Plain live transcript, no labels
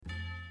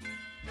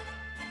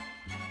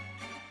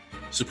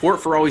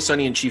Support for Always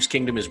Sunny in Chiefs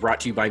Kingdom is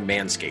brought to you by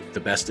Manscaped, the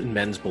best in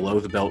men's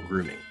below-the-belt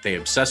grooming. They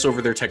obsess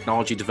over their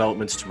technology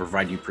developments to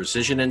provide you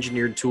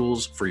precision-engineered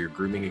tools for your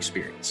grooming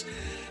experience.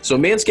 So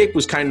Manscaped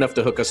was kind enough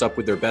to hook us up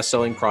with their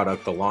best-selling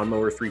product, the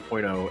Lawnmower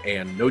 3.0,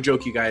 and no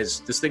joke, you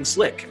guys, this thing's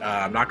slick.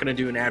 I'm not going to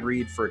do an ad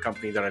read for a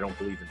company that I don't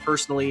believe in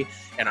personally,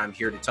 and I'm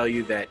here to tell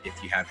you that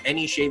if you have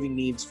any shaving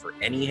needs for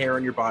any hair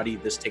on your body,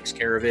 this takes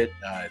care of it.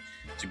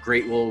 It's a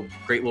great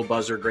little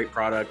buzzer, great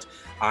product.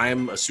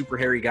 I'm a super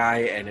hairy guy,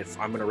 and if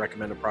I'm going to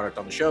recommend a product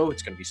on the show,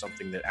 it's going to be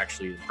something that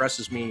actually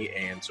impresses me,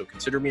 and so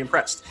consider me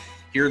impressed.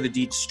 Here are the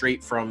deets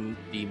straight from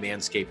the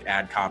Manscaped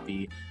ad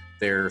copy.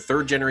 Their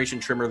third-generation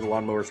trimmer, the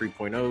Lawnmower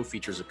 3.0,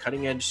 features a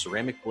cutting-edge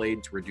ceramic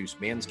blade to reduce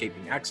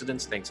manscaping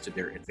accidents thanks to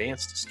their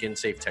advanced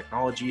skin-safe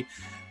technology.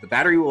 The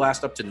battery will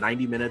last up to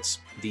 90 minutes.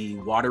 The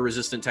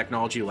water-resistant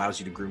technology allows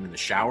you to groom in the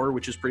shower,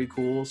 which is pretty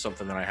cool,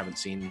 something that I haven't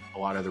seen a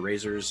lot of the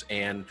razors.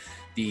 And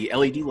the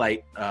LED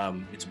light,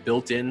 it's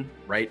built in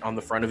right on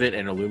the front of it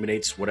and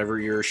illuminates whatever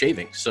you're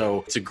shaving.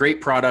 So it's a great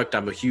product.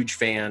 I'm a huge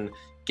fan.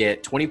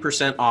 Get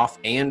 20% off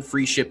and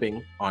free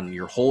shipping on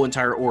your whole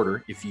entire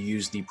order if you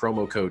use the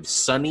promo code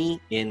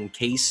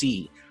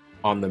SUNNYINKC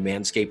on the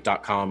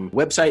manscaped.com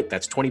website.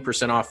 That's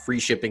 20% off, free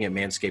shipping at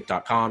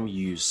manscaped.com.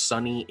 Use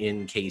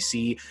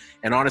SUNNYINKC.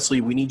 And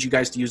honestly, we need you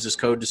guys to use this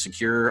code to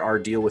secure our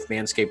deal with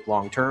Manscaped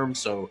long term.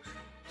 So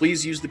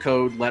please use the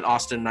code. Let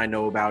Austin and I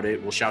know about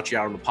it. We'll shout you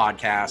out on the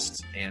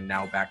podcast. And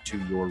now back to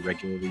your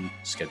regularly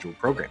scheduled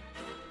program.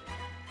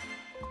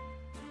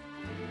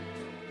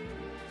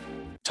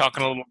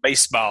 Talking a little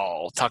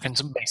baseball.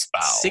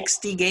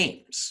 60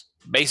 games.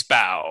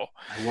 Baseball.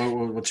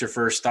 What's your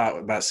first thought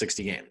about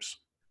 60 games?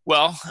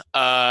 Well,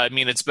 I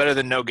mean, it's better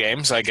than no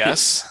games, I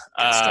guess.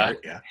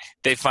 Yeah.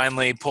 They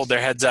finally pulled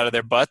their heads out of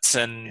their butts,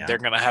 and they're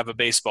going to have a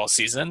baseball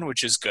season,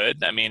 which is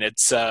good. I mean,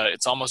 it's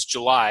almost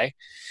July.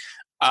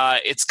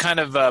 It's kind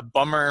of a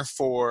bummer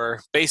for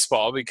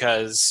baseball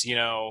because, you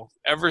know,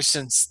 ever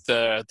since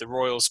the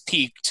Royals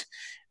peaked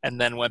and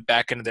then went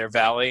back into their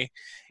valley,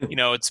 you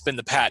know, it's been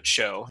the Pat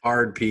show.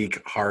 Hard peak,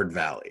 hard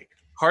valley.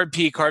 Hard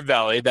peak, hard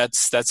valley.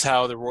 That's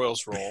how the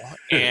Royals roll.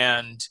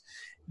 And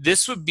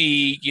this would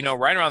be, you know,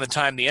 right around the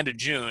time, the end of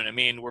June. I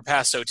mean, we're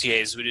past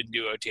OTAs. We didn't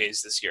do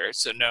OTAs this year,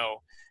 so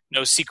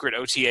no secret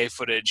OTA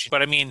footage.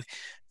 But I mean,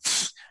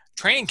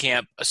 training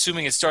camp,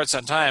 assuming it starts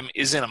on time,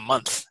 is in a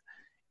month.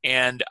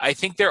 And I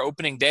think their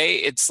opening day,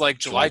 it's like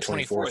July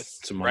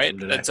 24th, right?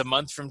 That's a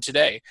month from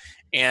today.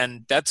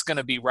 And that's going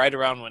to be right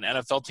around when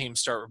NFL teams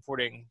start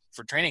reporting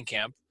for training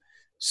camp.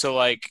 So,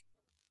 like,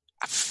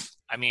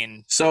 I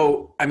mean,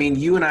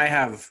 you and I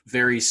have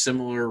very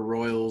similar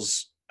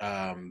Royals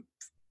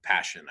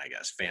passion, I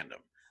guess,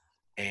 fandom.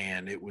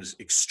 And it was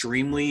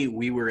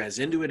we were as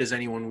into it as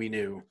anyone we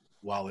knew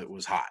while it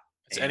was hot.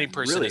 As any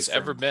person has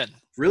ever been.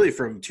 Really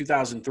from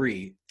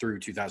 2003 through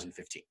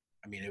 2015.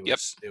 I mean,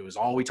 it was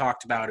all we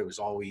talked about. It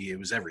was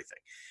everything.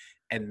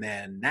 And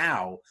then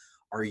now,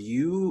 are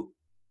you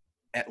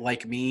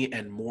like me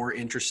and more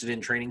interested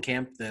in training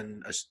camp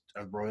than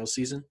a Royal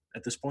season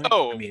at this point?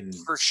 Oh, I mean,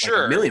 for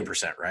sure. Like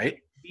 1,000,000%, right?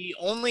 The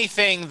only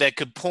thing that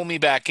could pull me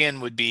back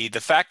in would be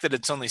the fact that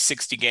it's only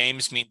 60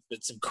 games means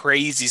that some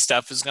crazy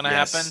stuff is going to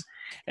happen.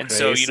 And crazy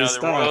so, you know, the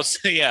Royals,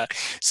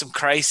 some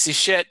crazy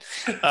shit.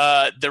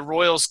 The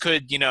Royals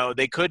could, you know,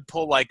 they could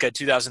pull like a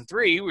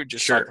 2003. We're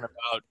just talking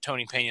about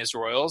Tony Peña's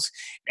Royals,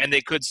 and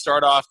they could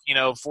start off, you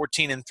know,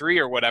 14-3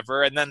 or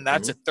whatever, and then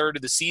that's a third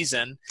of the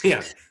season.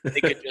 Yeah, they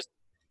could just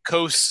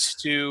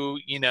coast to,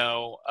 you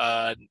know,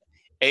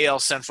 AL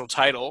Central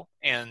title,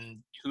 and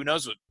who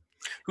knows what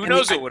would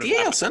have happened. The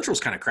AL Central's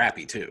kind of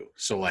crappy too.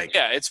 So like,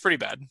 yeah, it's pretty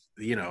bad.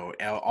 You know,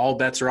 all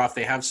bets are off.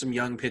 They have some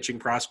young pitching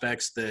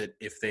prospects that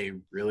if they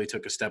really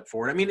took a step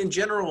forward, I mean, in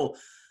general,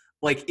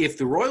 like if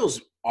the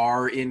Royals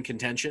are in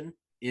contention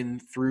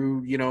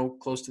through, you know,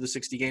 close to the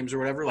 60 games or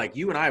whatever, like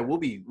you and I will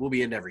be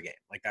into every game.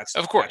 Like that's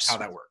how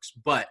that works.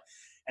 But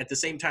at the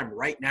same time,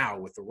 right now,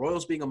 with the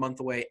Royals being a month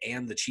away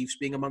and the Chiefs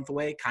being a month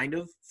away, kind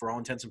of for all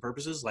intents and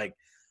purposes, like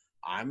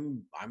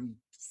I'm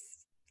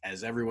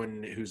as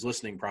everyone who's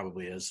listening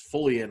probably is,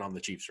 fully in on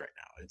the Chiefs right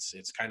now.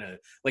 It's kind of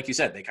like you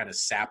said, they kind of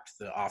sapped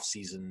the off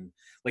season,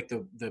 like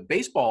the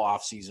baseball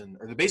off season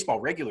or the baseball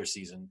regular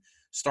season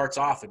starts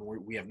off and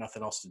we have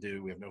nothing else to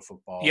do. We have no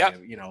football. Yeah,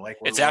 you know, like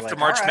it's after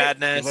March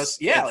Madness.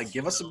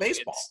 Give us some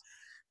baseball.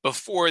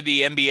 Before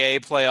the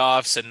NBA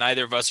playoffs, and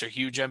neither of us are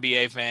huge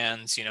NBA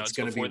fans. You know, it's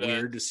going to be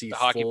weird to see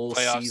full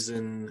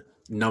season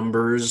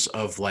numbers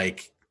of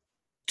like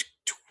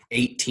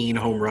 18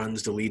 home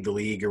runs to lead the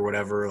league or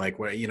whatever. Like,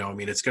 what, you know, I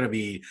mean, it's going to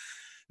be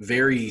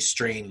very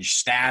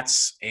strange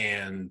stats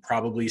and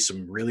probably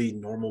some really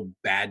normal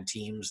bad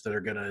teams that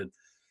are going to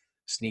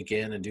sneak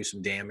in and do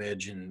some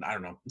damage. And I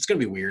don't know, it's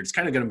going to be weird. It's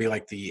kind of going to be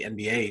like the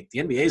NBA. The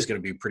NBA is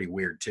going to be pretty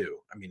weird too.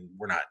 I mean,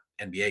 we're not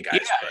NBA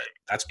guys, but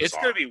that's bizarre. It's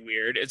going to be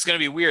weird. It's going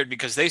to be weird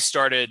because they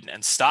started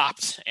and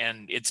stopped,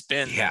 and it's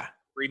been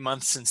 3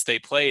 months since they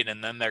played,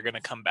 and then they're going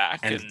to come back.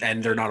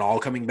 And they're not all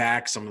coming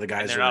back. Some of the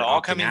guys they're are not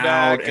all opting coming out,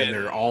 back, and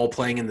they're all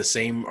playing in the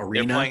same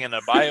arena. They're playing in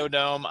a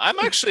biodome. I'm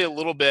actually a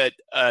little bit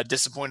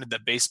disappointed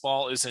that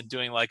baseball isn't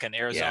doing like an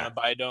Arizona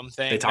biodome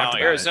thing. They talked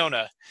about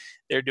Arizona,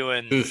 they're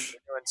doing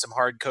some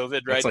hard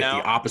COVID right like now.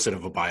 The opposite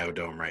of a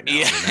biodome right now.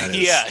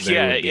 Yeah,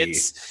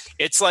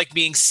 It's like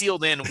being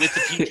sealed in with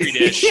a petri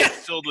dish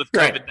filled with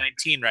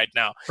COVID-19 right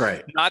now.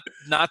 Right. Not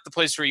the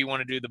place where you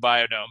want to do the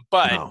biodome,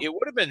 but it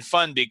would have been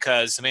fun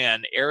because,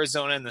 man,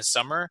 Arizona in the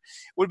summer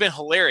would have been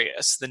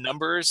hilarious. The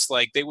numbers,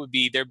 like there'd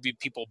be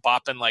people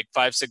bopping like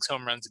 5-6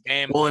 home runs a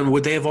game. Well, and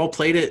would they have all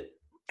played it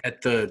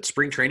at the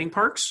spring training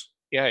parks?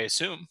 Yeah, I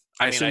assume.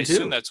 I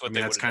assume that's what they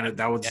that's kind of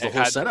that was the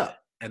whole setup.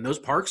 And those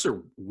parks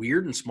are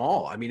weird and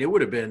small. I mean, it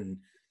would have been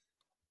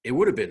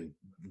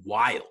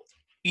wild.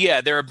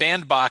 Yeah, they're a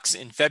bandbox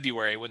in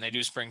February when they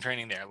do spring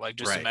training there. Like,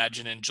 just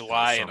imagine in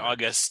July and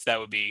August, that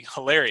would be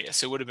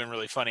hilarious. It would have been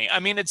really funny. I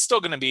mean, it's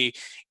going to be,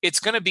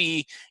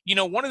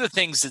 one of the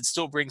things that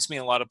still brings me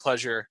a lot of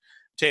pleasure,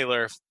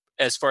 Taylor,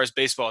 as far as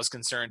baseball is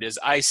concerned, is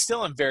I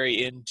still am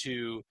very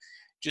into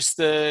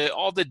just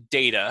all the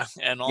data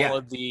and all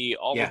of the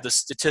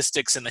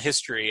statistics and the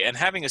history, and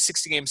having a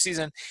 60-game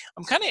season.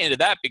 I'm kind of into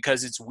that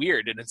because it's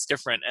weird and it's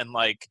different, and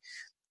like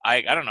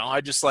I don't know,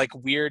 I just like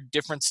weird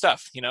different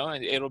stuff,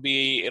 it'll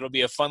be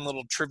a fun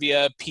little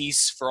trivia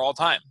piece for all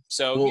time.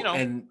 So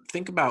and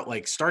think about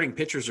like starting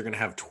pitchers are going to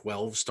have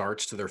 12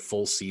 starts to their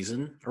full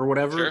season or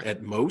whatever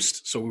at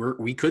most, so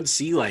we could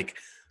see like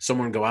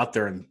someone go out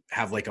there and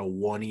have like a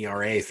 1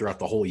 ERA throughout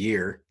the whole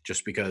year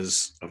just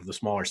because of the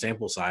smaller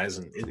sample size.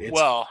 And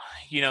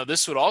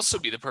this would also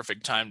be the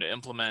perfect time to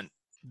implement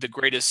the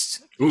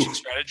greatest pitching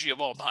strategy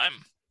of all time.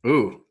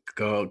 Go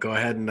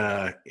ahead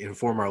and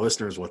inform our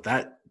listeners what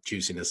that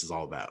juiciness is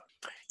all about.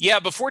 Yeah,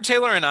 before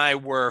Taylor and I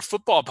were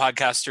football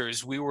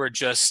podcasters, we were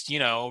just,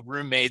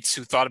 roommates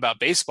who thought about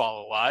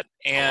baseball a lot.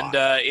 And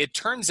it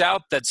turns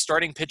out that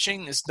starting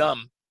pitching is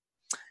dumb.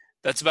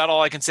 That's about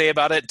all I can say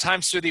about it.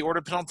 Times through the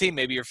order penalty,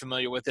 maybe you're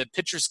familiar with it.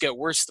 Pitchers get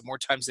worse the more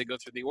times they go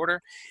through the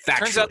order. It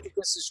turns out that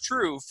this is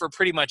true for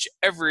pretty much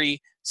every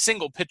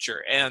single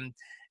pitcher. And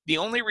the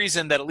only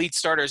reason that elite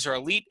starters are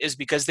elite is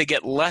because they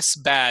get less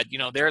bad.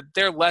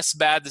 They're less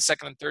bad the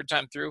second and third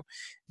time through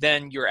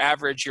than your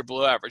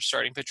below average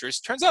starting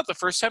pitchers. Turns out the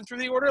first time through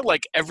the order,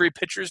 like every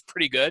pitcher is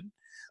pretty good.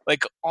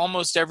 Like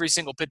almost every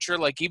single pitcher,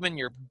 like even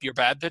your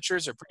bad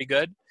pitchers are pretty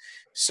good.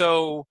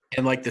 So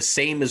and like the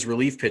same as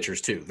relief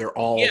pitchers too. They're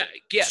all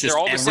they're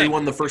all the same.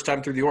 Everyone the first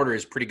time through the order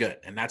is pretty good,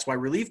 and that's why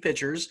relief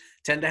pitchers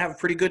tend to have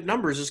pretty good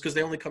numbers, is because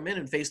they only come in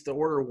and face the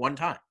order one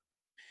time.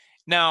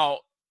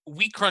 Now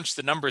we crunched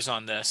the numbers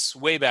on this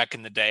way back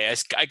in the day.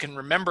 I can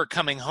remember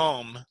coming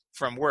home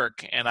from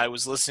work and I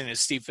was listening to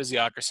Steve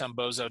Physioc or some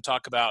bozo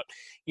talk about,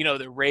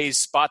 the Rays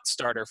spot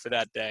starter for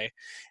that day.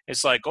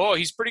 It's like, oh,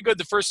 he's pretty good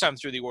the first time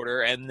through the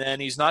order, and then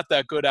he's not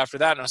that good after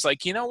that. And I was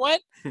like, you know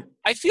what?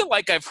 I feel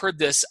like I've heard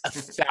this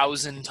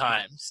 1,000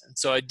 times. And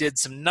so I did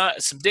some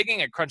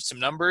digging. I crunched some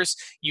numbers.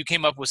 You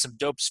came up with some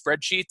dope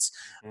spreadsheets.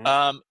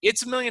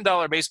 It's $1 million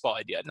baseball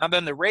idea. Now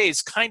then the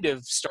Rays kind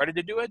of started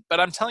to do it, but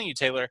I'm telling you,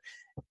 Taylor,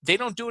 they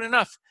don't do it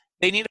enough.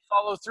 They need to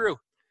follow through.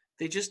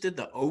 They just did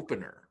the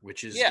opener,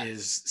 which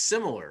is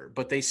similar,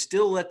 but they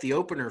still let the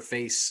opener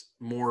face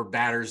more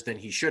batters than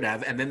he should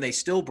have. And then they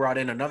still brought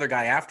in another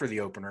guy after the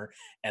opener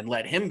and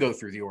let him go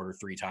through the order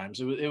 3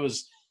 times. It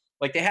was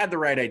like they had the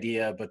right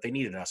idea, but they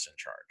needed us in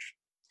charge.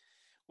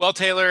 Well,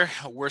 Taylor,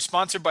 we're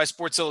sponsored by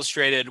Sports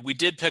Illustrated. We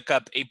did pick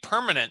up a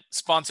permanent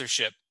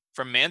sponsorship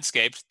from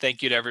Manscaped.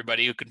 Thank you to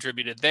everybody who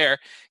contributed there.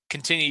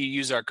 Continue to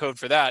use our code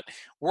for that.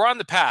 We're on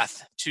the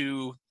path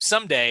to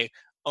someday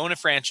own a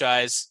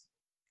franchise,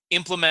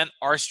 implement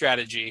our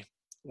strategy,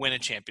 win a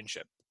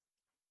championship.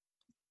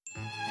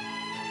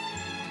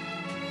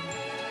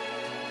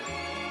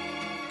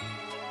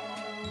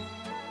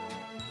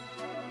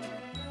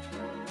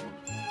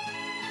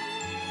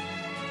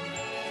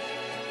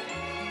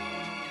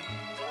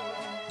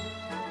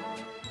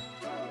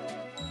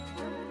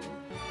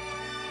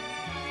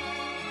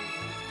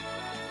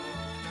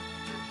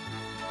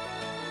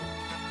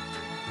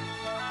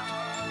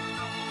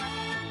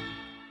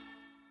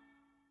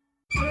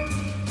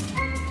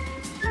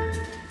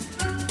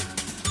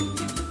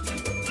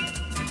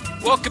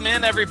 Welcome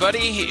in,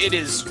 everybody. It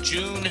is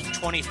June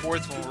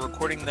 24th when we're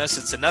recording this.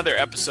 It's another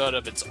episode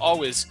of It's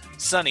Always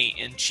Sunny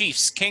in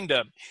Chiefs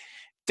Kingdom.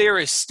 There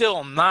is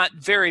still not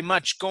very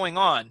much going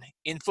on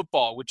in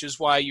football, which is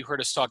why you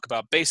heard us talk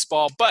about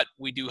baseball, but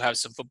we do have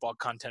some football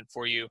content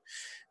for you.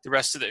 The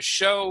rest of the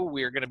show,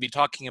 we are going to be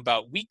talking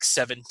about Week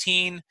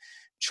 17,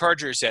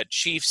 Chargers at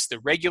Chiefs, the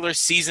regular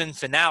season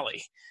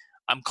finale.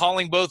 I'm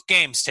calling both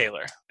games,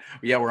 Taylor.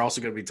 Yeah, we're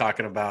also going to be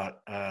talking about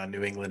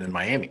New England and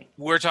Miami.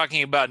 We're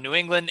talking about New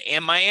England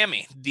and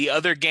Miami, the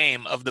other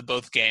game of the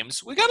both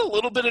games. We got a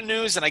little bit of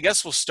news, and I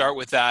guess we'll start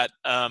with that.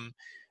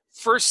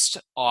 First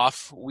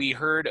off, we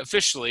heard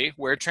officially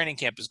where training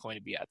camp is going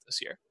to be at this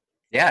year.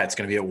 Yeah, it's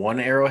going to be at One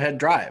Arrowhead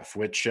Drive,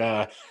 which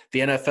the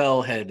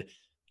NFL had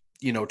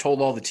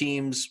told all the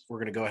teams we're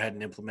going to go ahead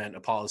and implement a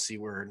policy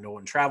where no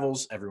one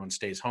travels, everyone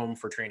stays home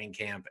for training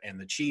camp. And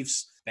the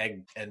Chiefs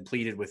begged and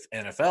pleaded with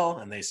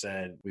NFL, and they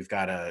said, we've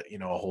got a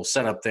whole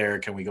setup there.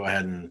 Can we go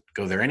ahead and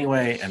go there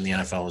anyway? And the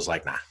NFL was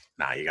like, nah,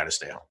 you got to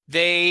stay home.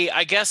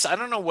 I guess, I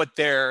don't know what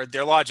their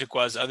logic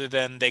was, other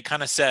than they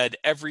kind of said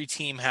every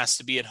team has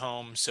to be at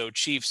home. So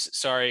Chiefs,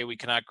 sorry, we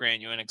cannot grant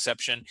you an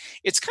exception.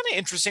 It's kind of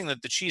interesting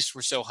that the Chiefs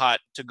were so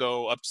hot to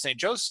go up to St.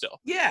 Joe's still.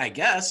 Yeah, I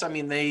guess. I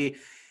mean,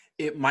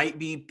 it might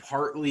be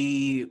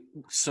partly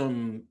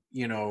some,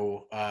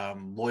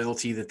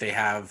 loyalty that they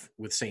have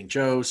with St.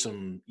 Joe,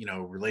 some,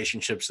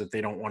 relationships that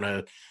they don't want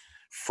to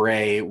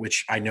fray,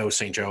 which I know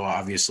St. Joe,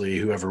 obviously,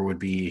 whoever would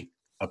be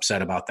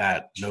upset about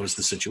that knows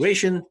the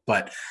situation.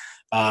 But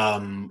I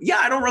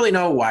don't really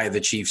know why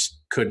the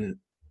Chiefs couldn't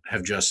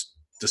have just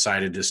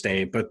decided to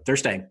stay, but they're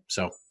staying.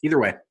 So either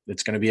way,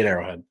 it's going to be at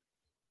Arrowhead.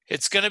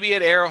 It's going to be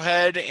at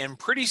Arrowhead, and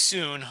pretty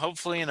soon,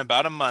 hopefully in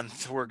about a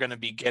month, we're going to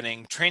be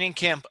getting training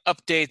camp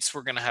updates.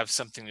 We're going to have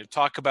something to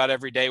talk about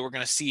every day. We're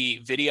going to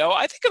see video.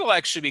 I think it'll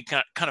actually be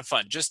kind of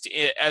fun. Just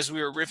as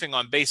we were riffing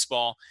on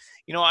baseball,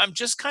 I'm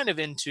just kind of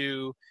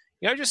into,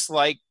 just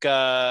like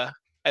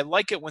I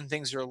like it when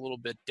things are a little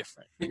bit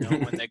different,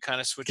 when they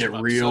kind of switch Get them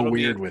up. real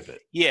weird with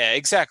it. Yeah,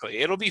 exactly.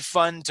 It'll be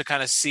fun to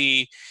kind of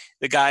see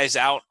the guys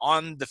out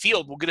on the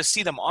field. We'll get to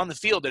see them on the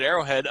field at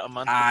Arrowhead a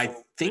month. I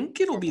think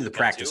it'll be the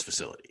practice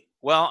facility.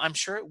 Well, I'm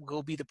sure it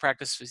will be the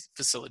practice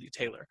facility,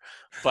 Taylor,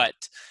 but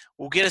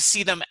we'll get to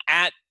see them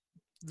at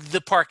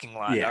the parking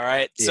lot. Yeah. All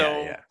right.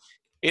 So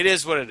It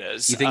is what it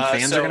is. You think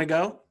fans are going to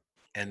go?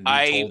 And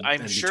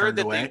I'm sure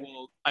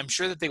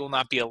that they will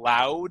not be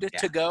allowed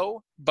to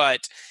go, but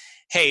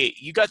hey,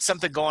 you got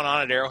something going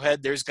on at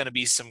Arrowhead, there's going to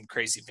be some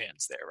crazy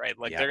fans there, right?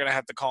 Like they're going to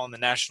have to call in the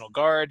National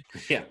Guard,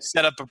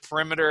 set up a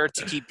perimeter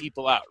to keep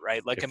people out,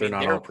 right? Like, they're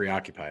not all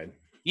preoccupied.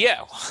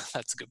 Yeah, well,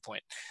 that's a good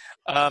point.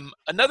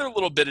 Another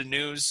little bit of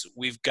news,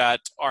 we've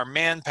got our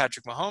man,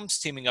 Patrick Mahomes,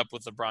 teaming up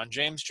with LeBron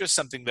James, just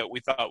something that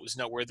we thought was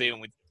noteworthy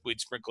and we'd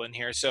sprinkle in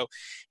here. So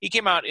he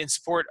came out in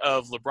support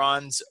of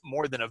LeBron's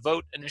More Than a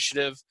Vote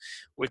initiative,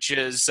 which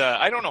is,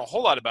 I don't know a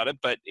whole lot about it,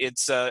 but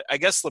it's, I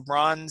guess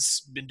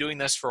LeBron's been doing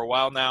this for a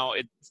while now.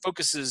 It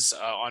focuses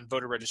on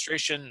voter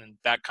registration and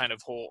that kind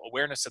of whole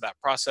awareness of that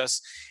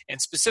process,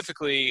 and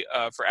specifically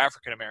for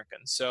African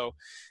Americans. So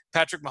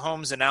Patrick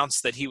Mahomes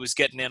announced that he was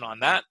getting in on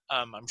that.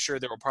 I'm sure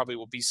there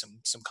will be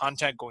some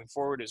content going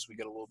forward as we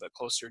get a little bit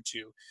closer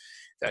to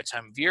that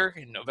time of year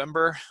in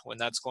November when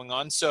that's going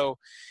on. So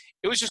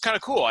it was just kind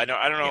of cool. I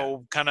don't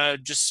know, kind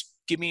of just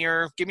give me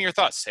your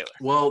thoughts, Taylor.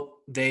 Well,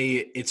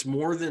 it's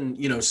more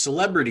than,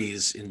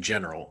 celebrities in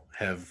general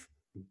have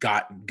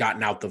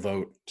gotten out the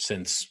vote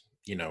since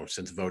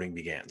voting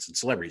began,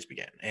 since celebrities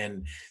began.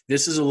 And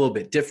this is a little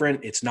bit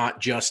different. It's not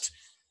just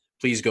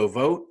please go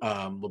vote.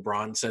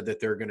 LeBron said that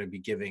they're going to be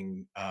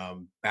giving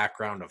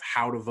background of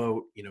how to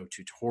vote,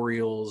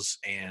 tutorials,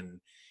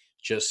 and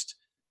just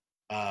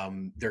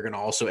they're going to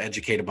also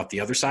educate about the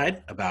other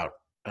side, about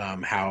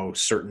how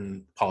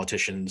certain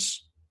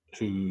politicians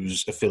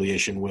whose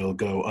affiliation will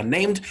go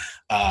unnamed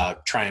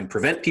try and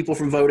prevent people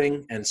from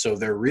voting. And so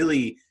they're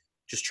really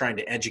just trying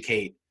to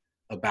educate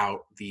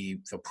about the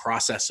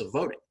process of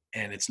voting.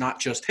 And it's not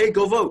just, hey,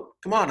 go vote.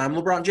 Come on, I'm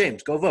LeBron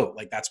James. Go vote.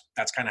 Like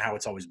that's kind of how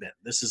it's always been.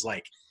 This is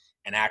like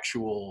an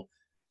actual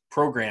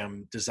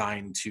program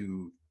designed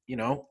to,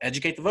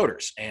 educate the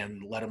voters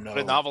and let them know.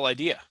 What a novel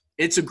idea.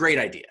 It's a great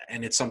idea.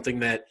 And it's something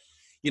that,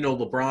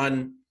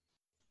 LeBron,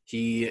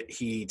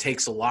 he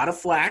takes a lot of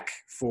flack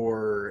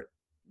for,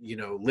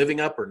 living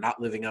up or not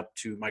living up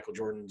to Michael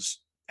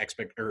Jordan's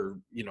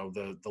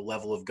the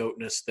level of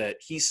GOATness that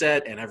he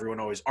set, and everyone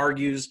always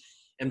argues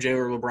MJ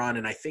or LeBron.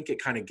 And I think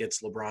it kind of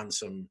gets LeBron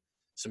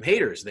some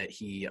haters that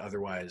he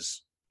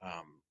otherwise,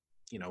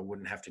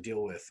 wouldn't have to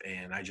deal with.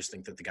 And I just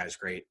think that the guy's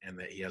great and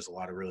that he has a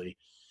lot of really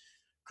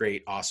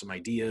great, awesome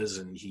ideas,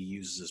 and he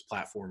uses his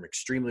platform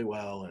extremely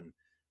well. And,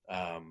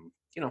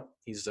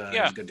 he's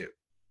a good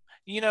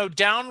dude.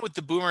 Down with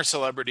the boomer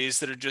celebrities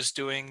that are just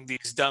doing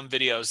these dumb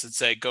videos that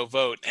say go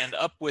vote, and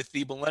up with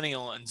the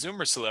millennial and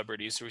zoomer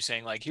celebrities who are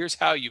saying, like, here's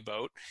how you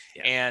vote,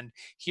 and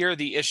here are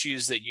the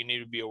issues that you need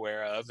to be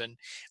aware of. And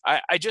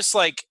I just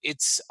like,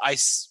 I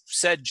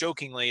said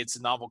jokingly it's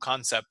a novel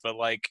concept, but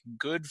like,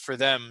 good for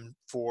them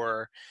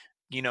for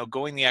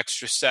going the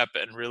extra step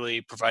and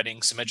really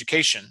providing some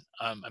education.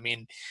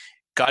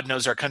 God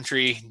knows our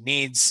country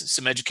needs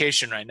some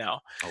education right now.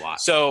 A lot.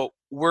 So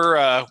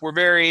we're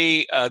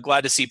very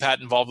glad to see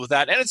Pat involved with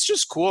that. And it's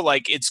just cool.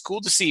 Like, it's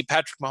cool to see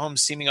Patrick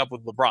Mahomes teaming up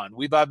with LeBron.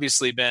 We've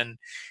obviously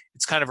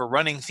it's kind of a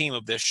running theme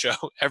of this show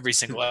every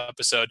single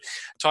episode,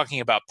 talking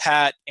about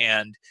Pat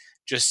and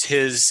just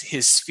his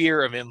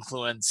sphere of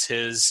influence,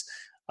 his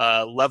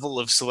level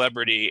of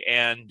celebrity.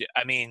 And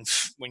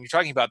when you're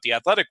talking about the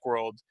athletic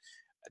world,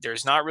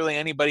 there's not really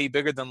anybody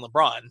bigger than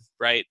LeBron,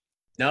 right?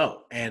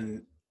 No.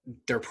 And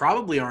there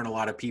probably aren't a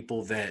lot of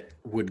people that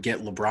would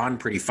get LeBron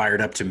pretty fired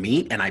up to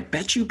meet, and I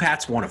bet you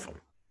Pat's one of them.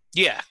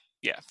 Yeah,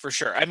 for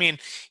sure.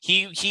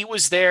 He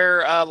was there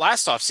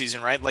last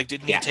offseason, right? Like,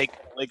 didn't he take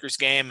the Lakers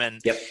game? And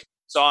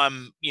saw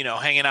him,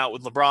 hanging out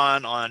with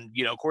LeBron on,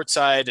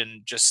 courtside,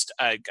 and just,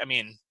 I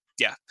mean,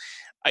 yeah,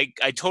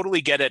 I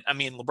totally get it. I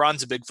mean,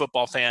 LeBron's a big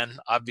football fan,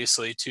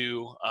 obviously,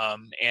 too.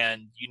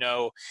 And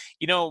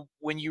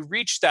when you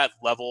reach that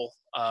level,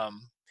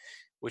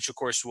 which of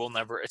course we'll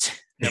never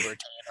never attain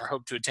or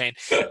hope to attain,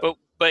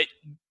 but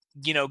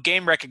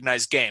game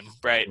recognized game,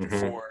 right?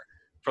 Mm-hmm.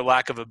 For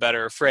lack of a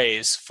better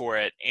phrase for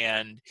it.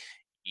 And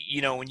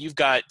when you've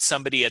got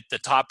somebody at the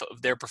top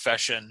of their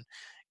profession,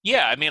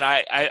 yeah, I mean,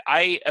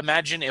 I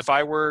imagine if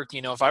I were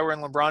in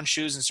LeBron's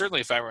shoes, and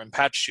certainly if I were in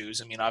Pat's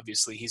shoes, I mean,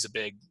 obviously he's a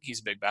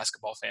big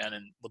basketball fan,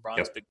 and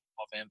LeBron's a big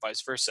football fan,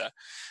 vice versa.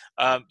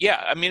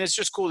 Yeah, I mean, it's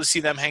just cool to see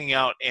them hanging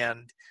out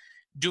and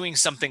doing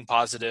something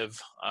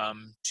positive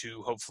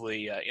to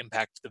hopefully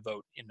impact the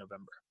vote in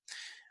November.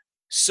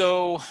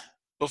 So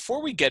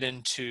before we get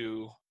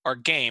into our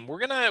game,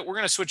 we're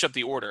gonna switch up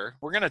the order.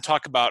 We're gonna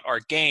talk about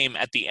our game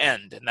at the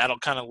end, and that'll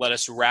kind of let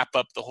us wrap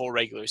up the whole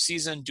regular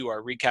season, do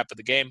our recap of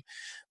the game.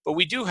 But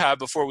we do have,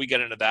 before we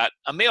get into that,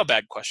 a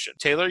mailbag question.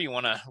 Taylor, you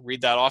want to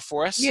read that off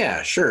for us?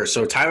 Yeah, sure.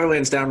 So Tyler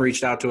Lansdowne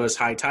reached out to us.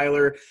 Hi,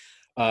 Tyler.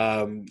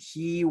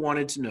 He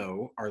wanted to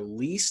know our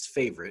least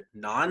favorite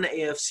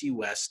non-AFC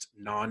West,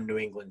 non-New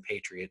England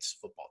Patriots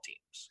football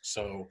teams.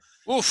 So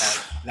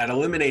that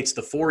eliminates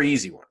the 4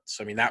 easy ones.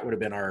 I mean, that would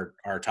have been our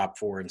top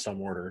 4 in some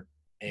order.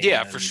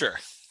 Yeah, for sure.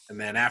 And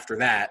then after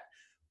that,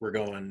 we're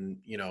going,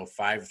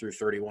 5 through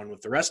 31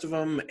 with the rest of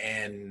them.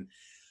 And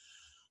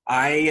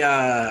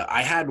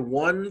I had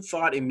one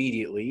thought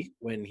immediately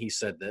when he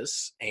said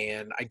this,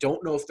 and I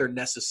don't know if they're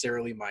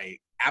necessarily my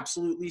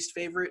absolute least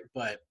favorite,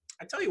 but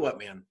I tell you what,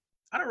 man,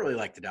 I don't really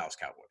like the Dallas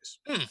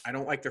Cowboys. I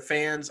don't like their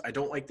fans. I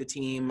don't like the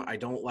team. I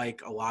don't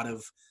like a lot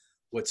of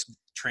what's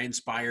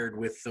transpired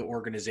with the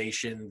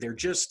organization. They're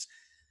just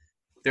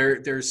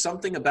there's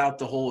something about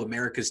the whole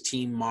America's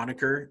team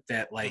moniker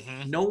that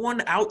no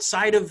one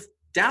outside of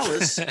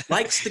Dallas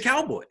likes the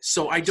Cowboys.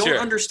 So I don't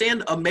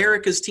understand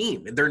America's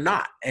team. They're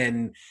not.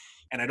 And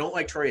I don't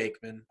like Troy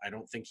Aikman. I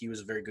don't think he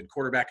was a very good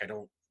quarterback. I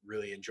don't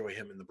really enjoy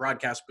him in the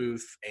broadcast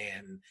booth.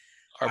 And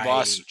our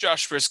boss,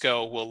 Josh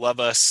Briscoe, will love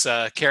us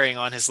carrying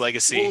on his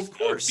legacy. Well, of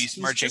course. He's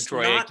besmirching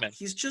Troy Aikman.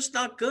 He's just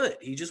not good.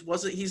 He just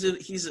wasn't. He's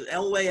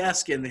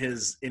Elway-esque in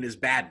his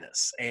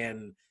badness.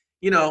 And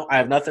I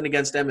have nothing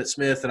against Emmitt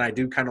Smith, and I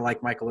do kind of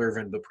like Michael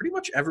Irvin, but pretty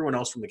much everyone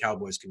else from the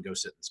Cowboys can go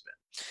sit and spin.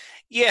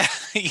 Yeah.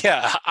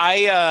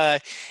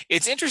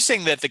 It's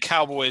interesting that the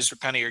Cowboys were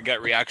kind of your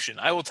gut reaction.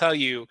 I will tell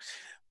you,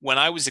 when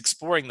I was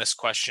exploring this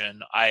question,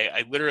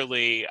 I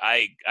literally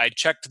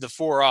checked the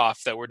 4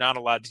 off that we're not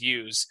allowed to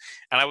use,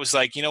 and I was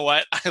like, you know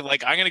what? I'm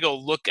going to go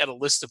look at a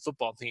list of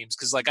football teams,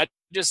 because I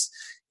just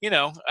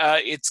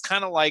it's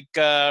kind of like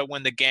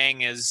when the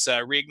gang is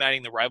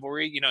reigniting the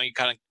rivalry. You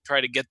kind of try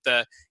to get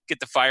the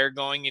fire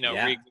going.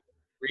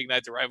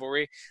 Reignite the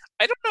rivalry.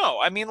 I don't know.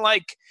 I mean,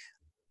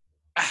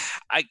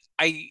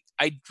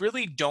 I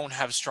really don't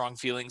have strong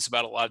feelings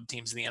about a lot of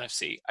teams in the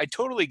NFC. I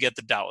totally get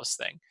the Dallas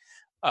thing.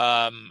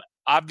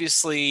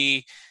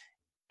 Obviously,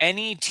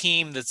 any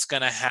team that's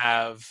going to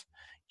have,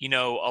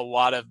 a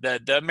lot of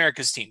the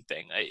America's team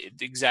thing,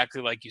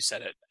 exactly like you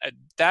said it,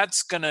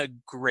 that's going to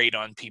grate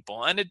on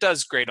people, and it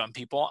does grate on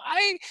people.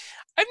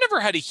 I've never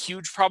had a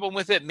huge problem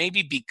with it,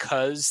 maybe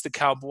because the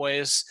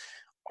Cowboys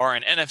are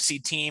an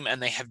NFC team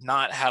and they have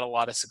not had a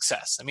lot of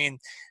success. I mean,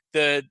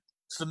 the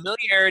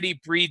familiarity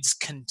breeds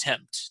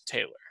contempt,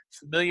 Taylor.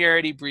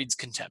 Familiarity breeds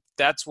contempt.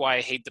 That's why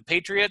I hate the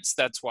Patriots.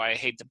 That's why I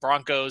hate the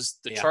Broncos,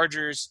 the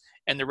Chargers,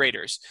 and the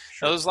Raiders.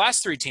 Now, those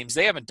last 3 teams,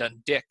 they haven't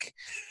done dick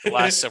the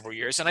last several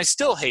years, and I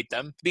still hate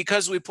them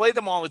because we play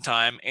them all the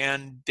time,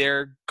 and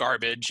they're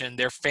garbage, and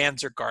their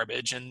fans are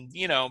garbage. And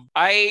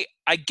I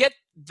get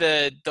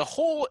the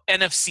whole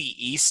NFC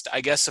East.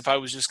 I guess if I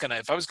was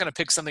gonna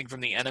pick something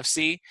from the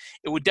NFC,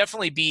 it would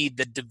definitely be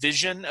the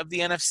division of the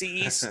NFC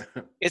East.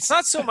 It's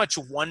not so much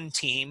one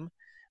team,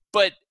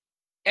 but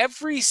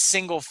every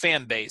single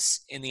fan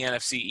base in the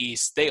NFC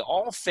East, they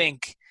all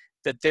think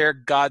that they're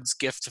God's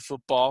gift to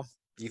football.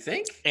 You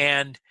think?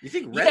 And you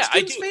think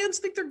Redskins fans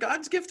think they're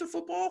God's gift to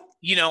football?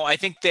 I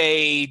think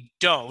they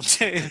don't,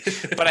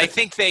 but I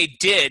think they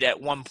did at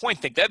one point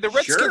think that. The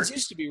Redskins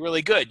used to be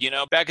really good,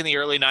 back in the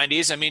early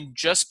 90s. I mean,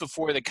 just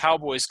before the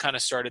Cowboys kind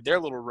of started their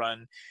little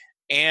run.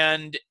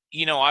 And,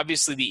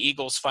 obviously the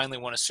Eagles finally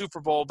won a Super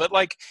Bowl, but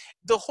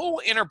the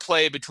whole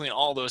interplay between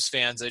all those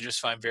fans, I just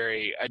find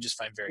very.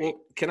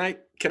 Well, can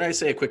I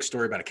say a quick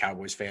story about a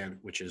Cowboys fan,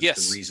 which is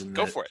the reason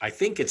go for it. I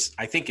think it's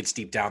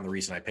deep down the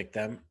reason I picked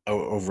them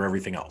over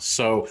everything else.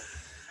 So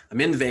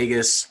I'm in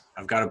Vegas.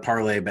 I've got a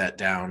parlay bet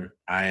down.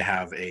 I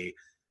have a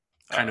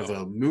kind of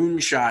a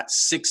moonshot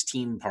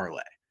 6-team parlay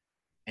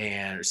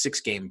and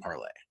 6-game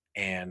parlay.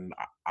 And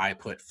I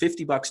put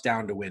 $50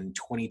 down to win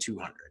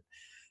 $2,200.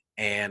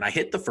 And I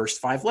hit the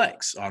first 5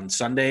 legs on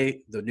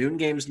Sunday, the noon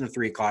games and the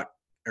 3 o'clock,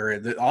 or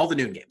all the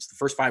noon games. The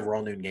first 5 were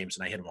all noon games,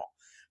 and I hit them all.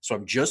 So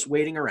I'm just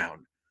waiting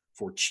around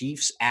for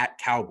Chiefs at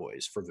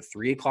Cowboys for the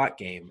 3 o'clock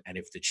game. And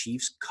if the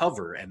Chiefs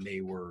cover, and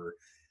they were,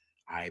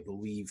 I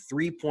believe,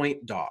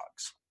 3-point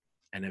dogs,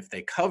 and if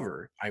they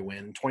cover, I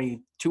win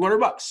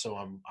 $2,200. So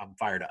I'm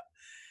fired up.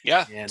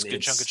 Yeah, and it's a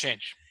good chunk of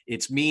change.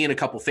 It's me and a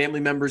couple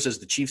family members as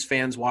the Chiefs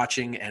fans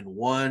watching, and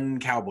one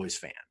Cowboys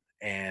fan.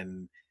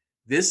 And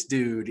this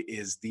dude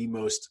is the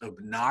most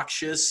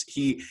obnoxious.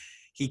 He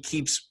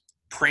keeps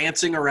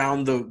prancing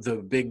around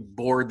the big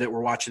board that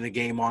we're watching the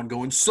game on,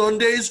 going,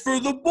 Sundays for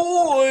the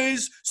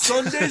boys,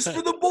 Sundays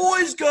for the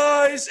boys,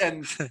 guys.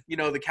 And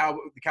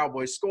the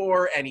Cowboys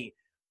score, and he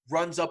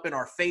runs up in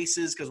our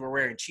faces because we're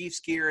wearing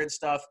Chiefs gear and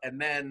stuff. And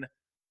then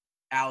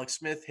Alex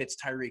Smith hits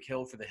Tyreek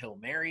Hill for the Hail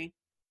Mary.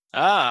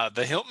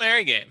 The Hail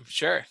Mary game,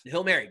 sure. The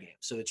Hail Mary game.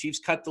 So the Chiefs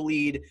cut the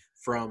lead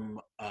from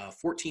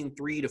 14-3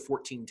 to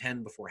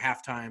 14-10 before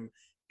halftime,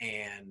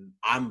 and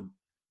I'm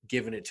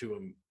giving it to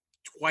him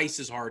twice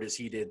as hard as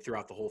he did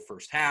throughout the whole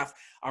first half.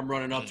 I'm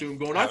running up to him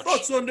going, ouch. I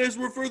thought Sundays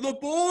were for the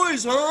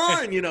boys,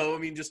 huh?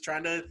 And, just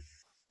trying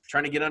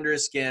to get under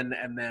his skin.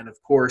 And then,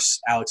 of course,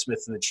 Alex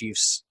Smith and the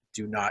Chiefs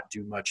do not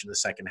do much in the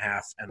second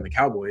half, and the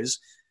Cowboys,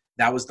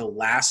 that was the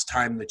last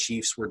time the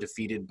Chiefs were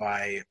defeated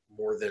by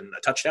more than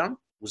a touchdown,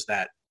 was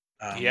that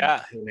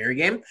Hail Mary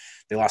game.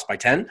 They lost by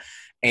 10,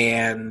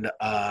 and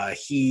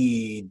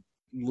he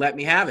let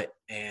me have it,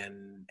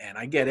 and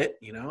I get it.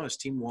 His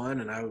team won,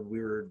 and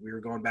we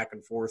were going back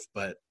and forth,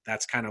 but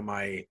that's kind of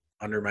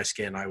under my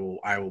skin. I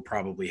will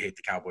probably hate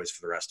the Cowboys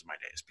for the rest of my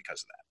days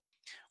because of that.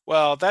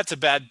 Well, that's a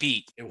bad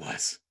beat. It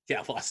was.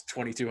 Yeah, I lost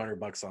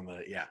 $2,200 on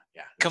the yeah.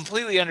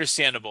 Completely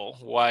understandable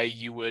why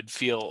you would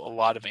feel a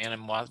lot of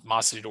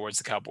animosity towards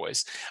the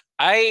Cowboys.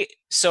 Pick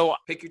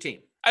your team.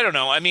 I don't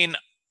know. I mean,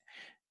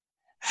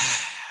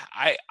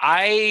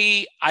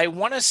 I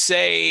want to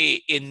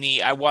say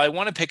I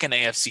want to pick an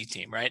AFC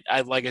team, right?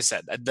 Like I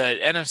said, the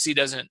NFC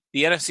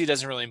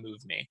doesn't really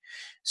move me.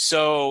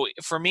 So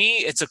for me,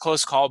 it's a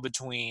close call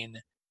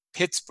between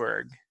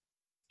Pittsburgh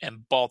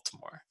and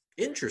Baltimore.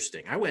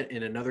 Interesting. I went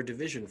in another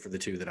division for the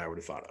two that I would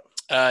have thought of.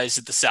 Is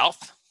it the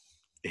South?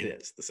 It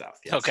is the South.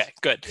 Yes. Okay,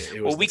 good.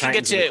 Well, we can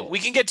get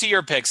to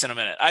your picks in a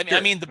minute.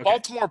 I mean, the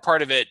Baltimore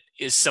part of it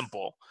is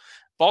simple.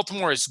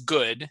 Baltimore is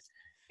good.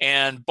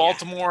 And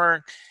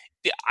Baltimore,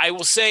 I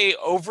will say,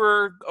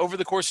 over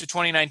the course of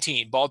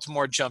 2019,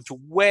 Baltimore jumped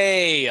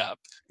way up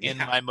in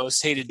my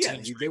most hated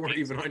teams. They weren't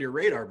even on your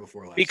radar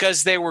before last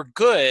because they were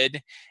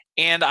good.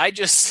 And I'm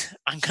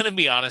going to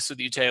be honest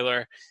with you,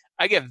 Taylor.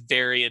 I get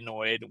very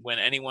annoyed when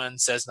anyone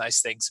says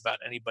nice things about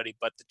anybody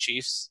but the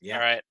Chiefs. Yeah.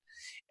 All right.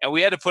 And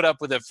we had to put up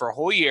with it for a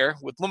whole year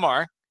with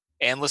Lamar.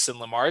 And listen,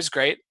 Lamar is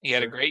great. He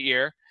had a great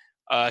year.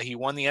 He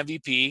won the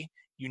MVP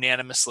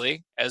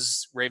unanimously,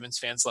 as Ravens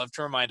fans love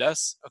to remind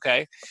us.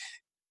 Okay.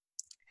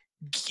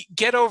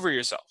 Get over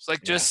yourselves.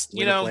 Like, just,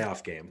 win a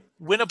playoff game.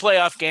 Win a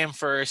playoff game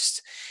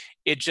first.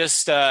 It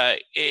just, that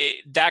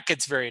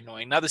gets very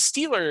annoying. Now, the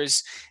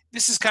Steelers,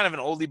 this is kind of an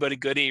oldie but a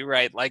goodie,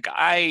 right? Like,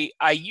 I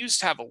used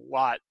to have a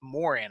lot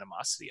more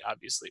animosity,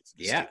 obviously. For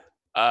the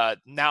Steelers.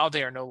 Now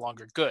they are no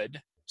longer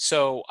good.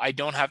 So I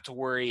don't have to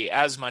worry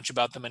as much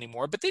about them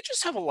anymore. But they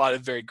just have a lot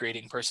of very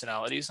grating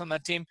personalities on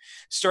that team,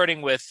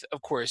 starting with,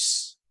 of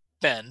course,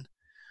 Ben,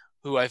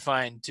 who I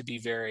find to be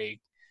very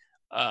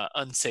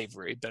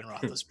unsavory, Ben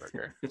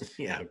Roethlisberger.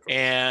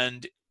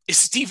 And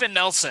Steven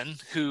Nelson,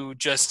 who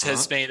just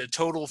has made a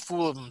total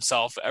fool of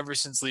himself ever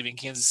since leaving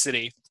Kansas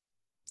City.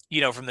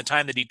 From the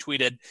time that he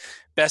tweeted,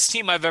 best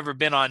team I've ever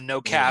been on,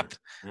 no cap,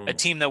 a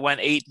team that went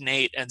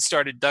 8-8 and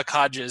started Duck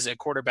Hodges at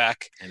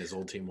quarterback. And his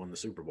old team won the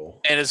Super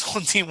Bowl. I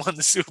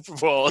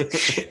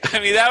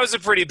mean, that was a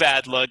pretty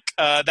bad look.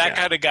 That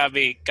kind of got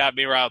me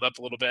riled up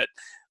a little bit.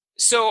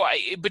 So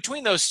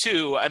between those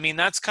two, I mean,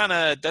 that's kind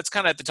of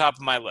at the top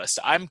of my list.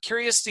 I'm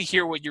curious to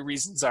hear what your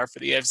reasons are for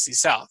the AFC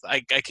South.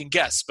 I can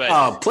guess, but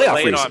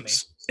playoff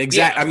reasons.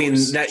 Exactly. Yeah, I mean,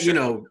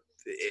 that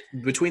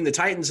between the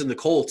Titans and the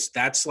Colts,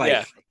 that's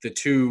like the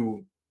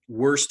two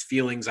worst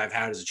feelings I've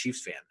had as a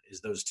Chiefs fan.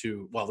 Is those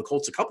two? Well, the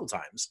Colts a couple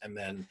times, and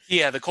then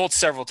the Colts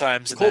several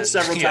times.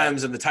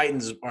 Times, and the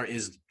Titans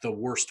is the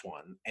worst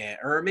one,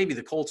 or maybe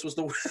the Colts was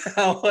the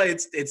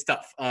worst. It's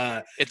tough.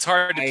 It's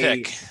hard to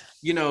pick.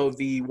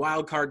 The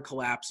wild card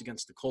collapse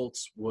against the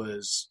Colts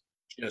was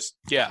just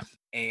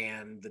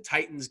and the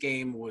Titans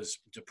game was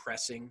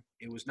depressing.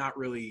 It was not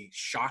really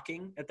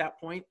shocking at that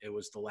point. It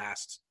was the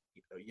last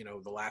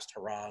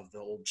hurrah of the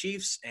old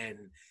Chiefs, and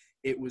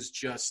it was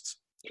just.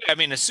 I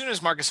mean, as soon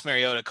as Marcus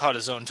Mariota caught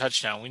his own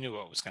touchdown, we knew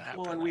what was going to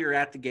happen. Well, and we were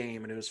at the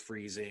game, and it was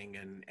freezing,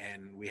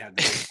 and we had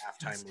the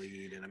halftime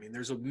lead. And, I mean,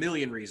 there's a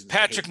million reasons.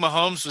 Patrick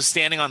Mahomes was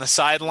standing on the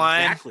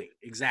sideline.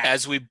 Exactly.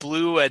 As we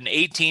blew an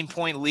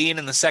 18-point lead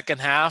in the second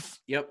half.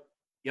 Yep.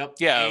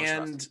 Yeah.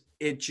 And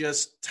it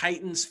just –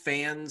 Titans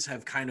fans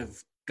have kind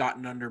of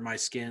gotten under my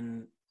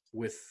skin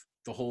with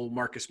the whole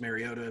Marcus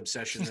Mariota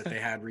obsession that they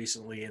had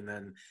recently, and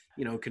then,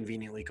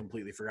 conveniently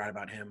completely forgot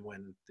about him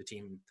when the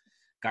team –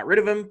 got rid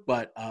of him,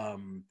 but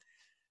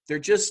they're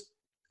just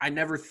 – I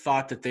never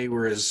thought that they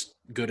were as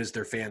good as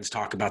their fans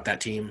talk about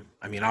that team.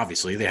 I mean,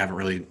 obviously, they haven't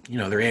really –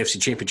 their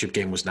AFC Championship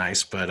game was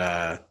nice,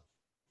 but,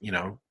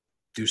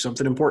 do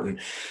something important.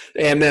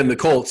 And then the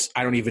Colts,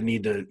 I don't even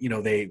need to,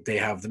 they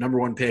have the number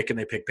one pick and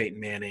they pick Peyton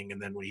Manning.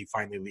 And then when he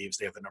finally leaves,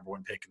 they have the number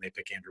one pick and they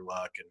pick Andrew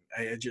Luck.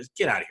 And I just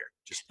get out of here.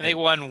 And they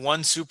won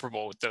one Super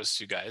Bowl with those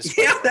two guys.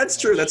 Yeah, that's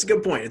true. That's a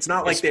good point. It's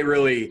not like they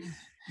really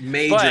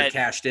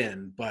cashed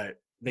in, but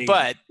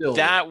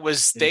that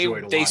was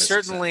they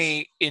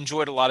certainly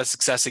enjoyed a lot of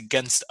success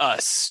against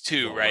us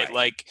too, right?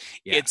 Like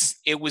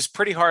it was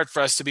pretty hard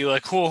for us to be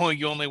like, oh,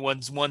 you only won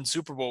one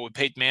Super Bowl with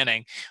Peyton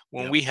Manning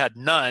when we had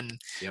none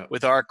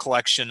with our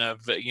collection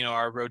of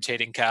our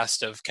rotating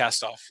cast of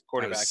cast-off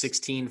quarterbacks. I was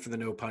 16 for the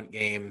no punt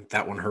game.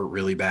 That one hurt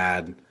really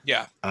bad.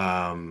 Yeah.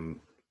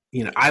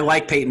 I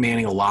like Peyton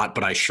Manning a lot,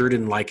 but I sure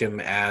didn't like him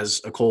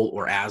as a Colt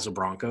or as a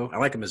Bronco. I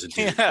like him as a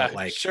dude. Yeah,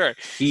 but sure.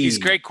 He's a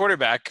great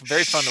quarterback.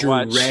 Very fun to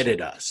watch.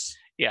 Shredded us.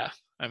 Yeah.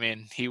 I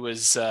mean, he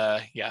was,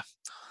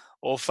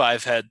 old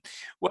five head.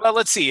 Well,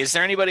 let's see. Is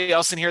there anybody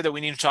else in here that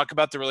we need to talk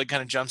about that really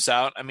kind of jumps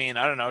out? I mean,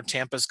 I don't know.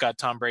 Tampa's got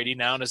Tom Brady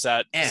now. Does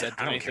that I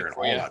don't care at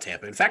all about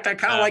Tampa. In fact, I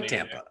kind of like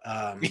Tampa.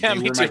 They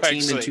were my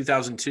team in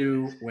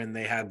 2002 when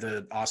they had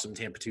the awesome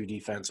Tampa 2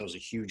 defense. I was a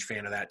huge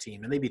fan of that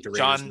team, and they beat the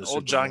Raiders in the Super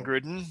Bowl. John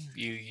Gruden.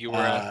 You were.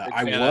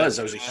 I was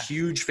a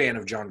huge fan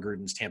of John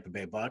Gruden's Tampa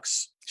Bay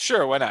Bucks.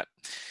 Sure, why not?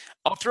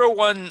 I'll throw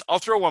one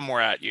more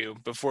at you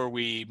before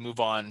we move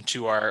on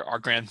to our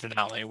grand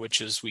finale,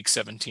 which is Week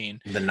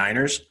 17. The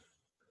Niners.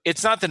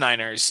 It's not the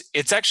Niners.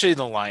 It's actually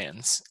the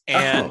Lions.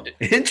 And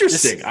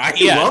interesting. I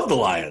love the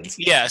Lions.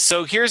 Yeah.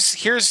 So here's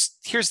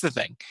the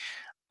thing.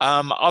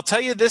 I'll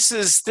tell you, this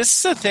is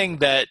a thing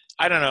that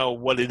I don't know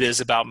what it is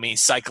about me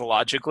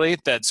psychologically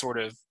that sort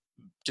of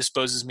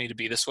disposes me to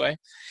be this way.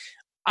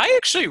 I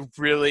actually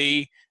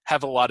really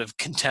have a lot of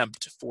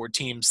contempt for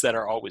teams that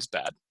are always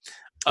bad.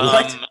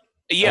 What?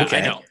 Yeah,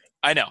 okay.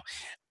 I know.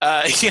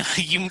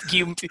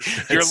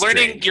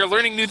 You're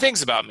learning new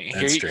things about me.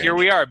 Here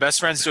we are,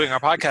 best friends doing our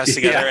podcast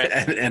together.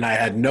 And I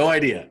had no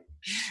idea.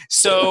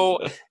 So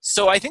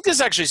I think this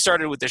actually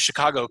started with the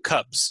Chicago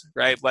Cubs,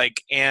 right?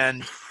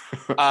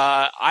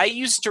 I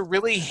used to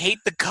really hate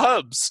the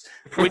Cubs,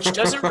 which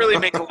doesn't really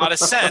make a lot of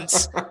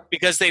sense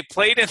because they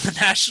played in the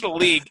National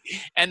League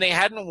and they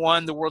hadn't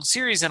won the World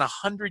Series in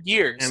 100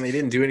 years. And they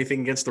didn't do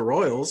anything against the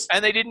Royals.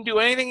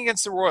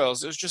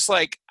 It was just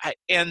like,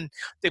 and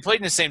they played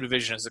in the same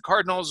division as the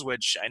Cardinals,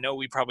 which I know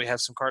we probably have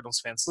some Cardinals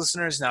fans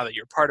listeners now that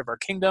you're part of our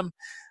kingdom.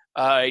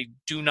 I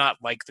do not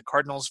like the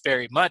Cardinals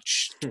very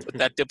much, to put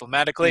that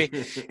diplomatically.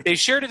 They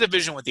shared a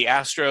division with the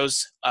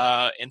Astros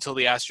until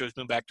the Astros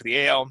moved back to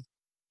the AL.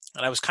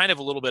 And I was kind of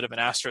a little bit of an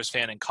Astros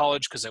fan in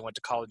college because I went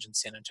to college in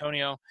San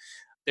Antonio.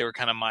 They were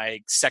kind of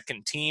my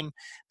second team.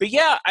 But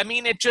yeah, I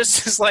mean, it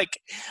just is like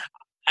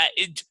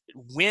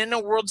win a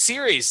World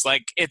Series.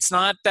 Like, it's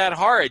not that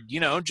hard,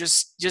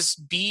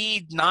 just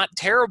be not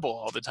terrible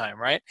all the time,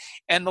 right?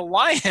 And the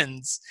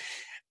Lions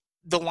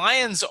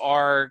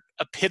are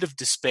a pit of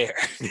despair.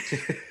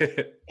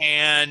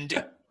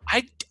 And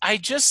I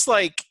just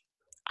like,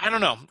 I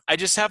don't know. I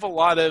just have a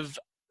lot of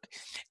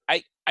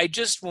I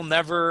just will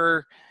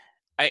never –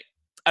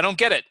 I don't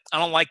get it. I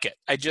don't like it.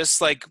 I just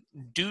like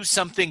do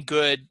something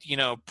good,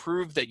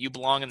 prove that you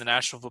belong in the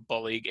National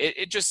Football League.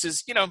 It just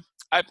is, I'm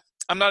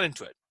not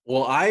into it.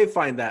 Well, I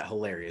find that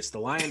hilarious. The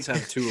Lions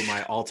have two of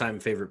my all-time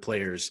favorite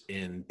players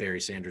in Barry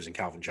Sanders and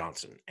Calvin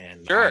Johnson.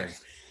 And sure.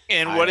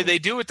 And what did they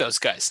do with those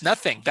guys?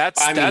 Nothing.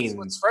 That's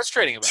what's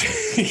frustrating about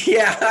it.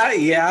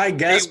 Yeah, I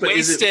guess. But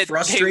is it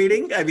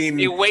frustrating?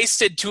 They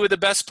wasted two of the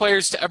best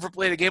players to ever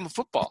play the game of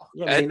football.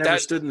 Yeah, they never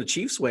stood in the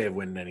Chiefs' way of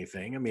winning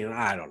anything. I mean,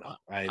 I don't know.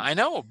 I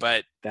know,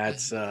 but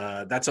that's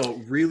a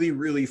really,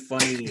 really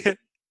funny,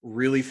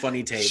 really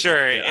funny take.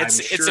 Sure,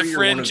 it's a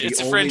fringe take. It's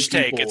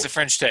a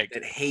fringe take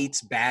that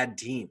hates bad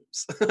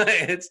teams.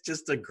 It's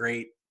just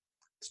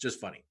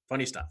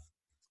funny stuff.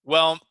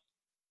 Well,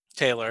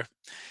 Taylor.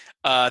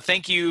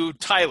 Thank you,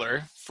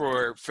 Tyler,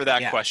 for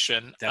that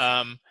question.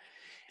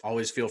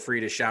 Always feel free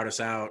to shout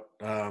us out,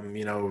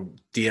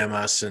 DM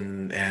us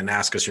and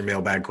ask us your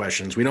mailbag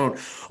questions. We don't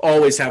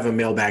always have a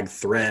mailbag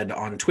thread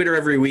on Twitter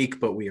every week,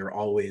 but we are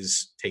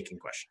always taking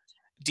questions.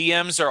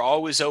 DMs are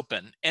always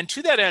open. And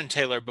to that end,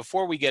 Taylor,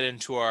 before we get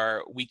into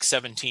our Week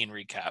 17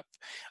 recap,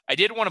 I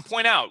did want to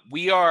point out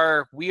we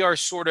are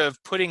sort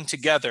of putting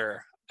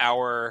together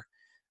our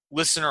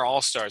listener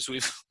all-stars.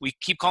 We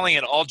keep calling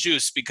it All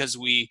Juice because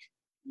we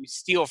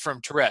steal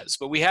from Therese,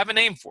 but we have a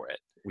name for it.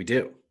 We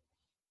do.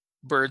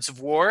 Birds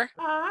of War.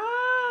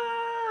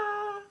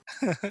 I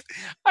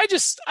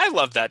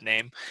love that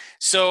name.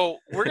 So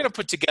we're going to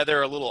put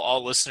together a little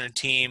all-listener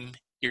team.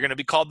 You're going to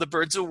be called the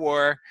Birds of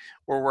War.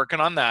 We're working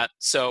on that.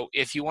 So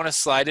if you want to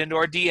slide into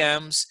our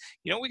DMs,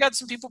 we got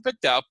some people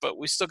picked out, but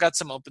we still got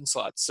some open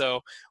slots.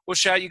 So we'll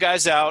shout you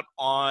guys out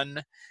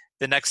on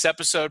the next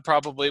episode.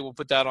 Probably we'll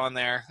put that on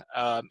there.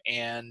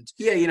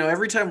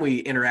 Every time we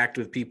interact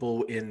with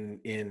people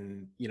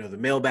in the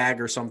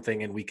mailbag or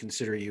something, and we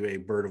consider you a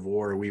bird of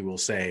war, we will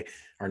say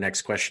our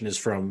next question is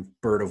from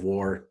Bird of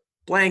War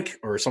blank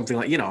or something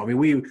like,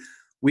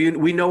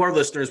 we know our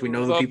listeners. We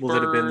know the people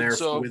that have been there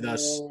with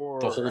us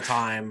the whole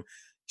time.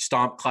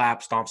 Stomp,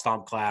 clap, stomp,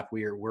 stomp, clap.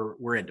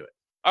 We're into it.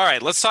 All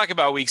right, let's talk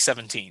about week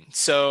 17.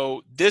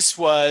 So this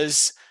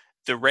was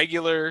the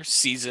regular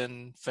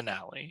season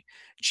finale.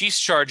 Chiefs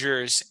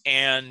Chargers,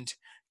 and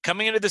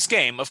coming into this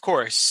game, of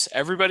course,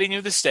 everybody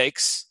knew the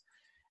stakes.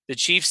 The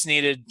Chiefs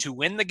needed to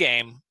win the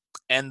game,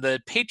 and the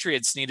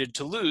Patriots needed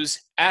to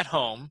lose at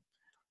home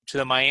to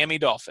the Miami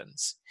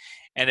Dolphins.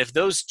 And if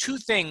those two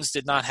things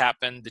did not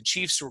happen, the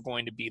Chiefs were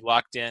going to be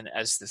locked in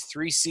as the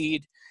 3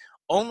 seed.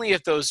 Only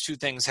if those two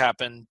things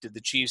happened did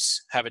the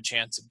Chiefs have a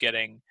chance of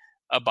getting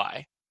a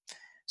bye.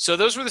 So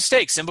those were the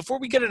stakes. And before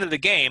we get into the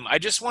game, I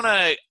just want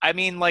to,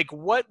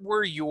 what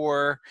were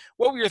your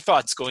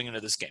thoughts going into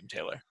this game,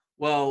 Taylor?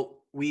 Well,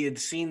 we had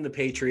seen the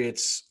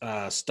Patriots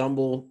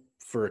stumble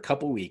for a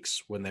couple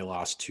weeks when they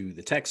lost to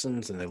the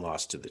Texans and they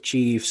lost to the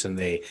Chiefs, and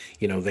they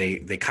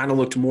kind of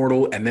looked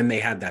mortal. And then they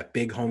had that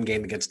big home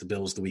game against the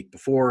Bills the week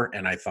before,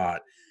 and I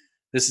thought,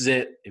 this is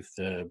it. If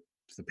the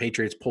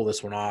Patriots pull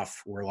this one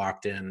off, we're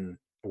locked in.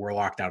 We're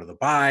locked out of the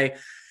bye.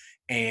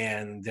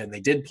 And then they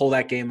did pull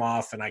that game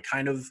off, and I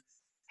kind of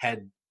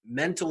had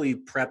mentally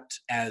prepped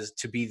as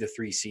to be the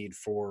 3 seed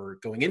for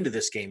going into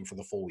this game for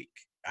the full week.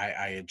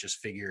 I had just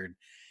figured,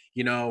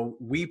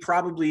 we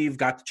probably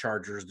got the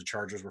Chargers. The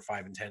Chargers were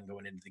 5-10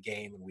 going into the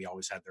game, and we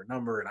always had their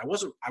number. And I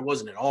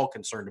wasn't at all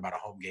concerned about a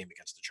home game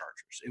against the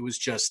Chargers. It was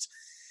just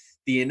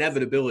the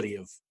inevitability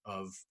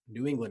of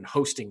New England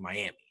hosting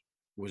Miami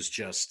was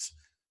just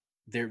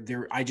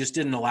there. I just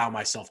didn't allow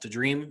myself to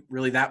dream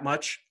really that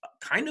much,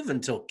 kind of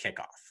until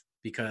kickoff,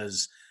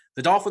 because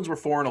the Dolphins were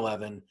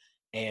 4-11.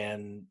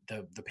 And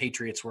the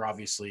Patriots were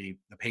obviously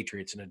the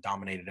Patriots and had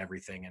dominated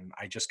everything. And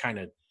I just kind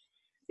of,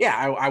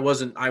 I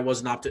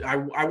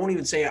won't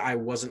even say I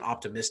wasn't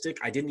optimistic.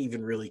 I didn't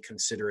even really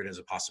consider it as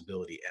a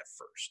possibility at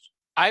first.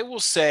 I will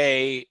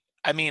say,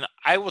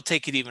 I will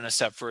take it even a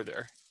step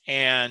further.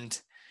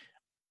 And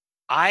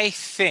I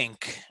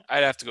think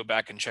I'd have to go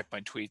back and check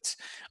my tweets.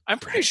 I'm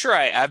pretty sure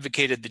I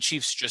advocated the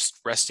Chiefs just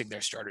resting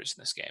their starters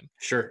in this game.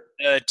 Sure.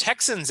 The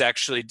Texans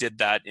actually did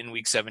that in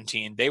week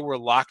 17. They were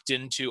locked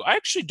into, I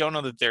actually don't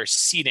know that their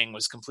seeding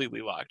was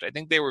completely locked. I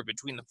think they were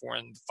between the 4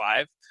 and the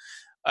 5.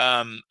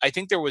 I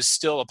think there was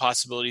still a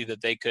possibility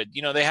that they could,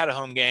 they had a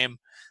home game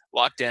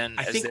locked in.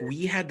 I think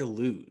we had to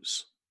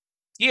lose.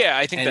 Yeah,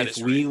 I think that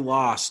is right. If we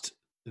lost,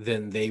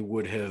 then they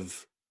would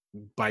have,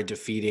 by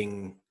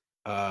defeating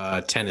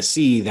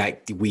Tennessee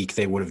that week,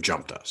 they would have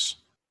jumped us.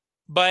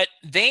 But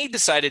they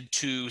decided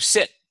to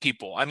sit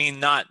people.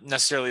 Not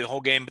necessarily the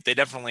whole game, but they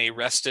definitely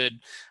rested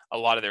a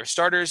lot of their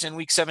starters in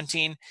week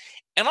 17.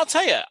 And I'll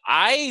tell you,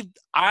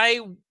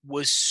 I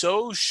was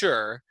so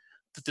sure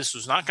that this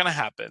was not going to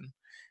happen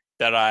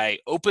that I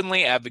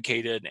openly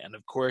advocated. And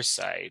of course,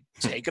 I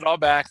take it all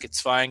back.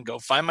 It's fine. Go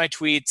find my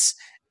tweets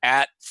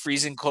at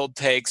Freezing Cold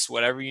Takes,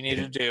 whatever you need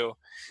to do.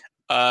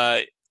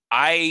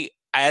 I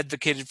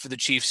advocated for the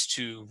Chiefs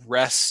to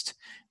rest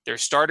their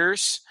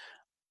starters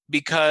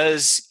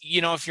because,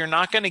 if you're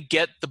not going to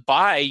get the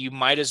bye, you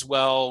might as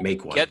well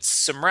get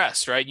some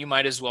rest, right? You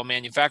might as well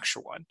manufacture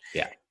one.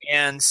 Yeah.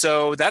 And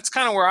so that's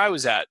kind of where I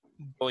was at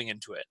going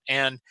into it.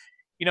 And,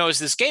 as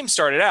this game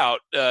started out,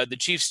 the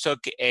Chiefs took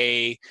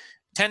a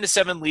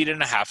 10-7 lead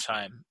in a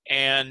halftime.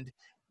 And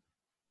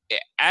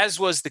as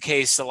was the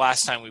case the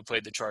last time we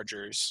played the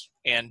Chargers,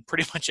 and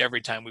pretty much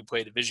every time we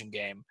played a division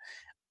game,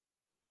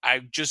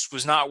 I just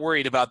was not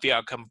worried about the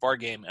outcome of our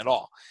game at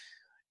all.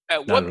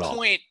 At what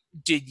point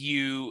did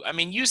you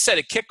said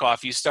at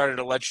kickoff you started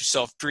to let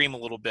yourself dream a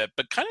little bit,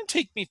 but kind of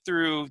take me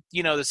through,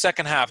 the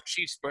second half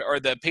Chiefs or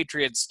the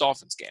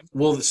Patriots-Dolphins game.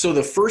 Well, so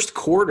the first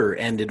quarter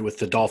ended with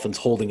the Dolphins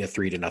holding a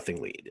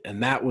 3-0 lead.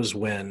 And that was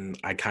when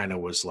I kind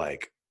of was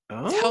like,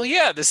 oh, hell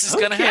yeah, this is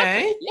going to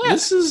happen. Yeah.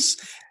 This is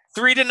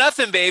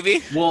 3-0,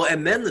 baby. Well,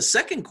 and then the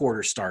second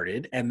quarter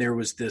started, and there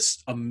was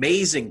this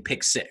amazing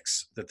pick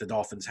six that the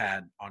Dolphins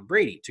had on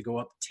Brady to go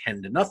up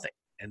 10-0.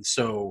 And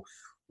so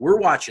we're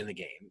watching the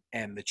game,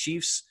 and the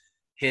Chiefs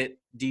hit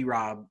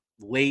D-Rob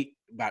late,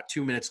 about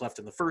 2 minutes left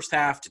in the first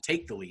half to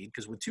take the lead,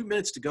 because with 2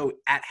 minutes to go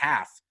at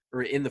half,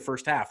 or in the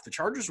first half, the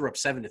Chargers were up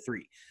 7-3.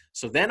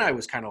 So then I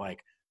was kind of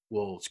like,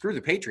 well, screw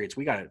the Patriots.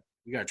 We gotta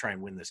try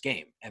and win this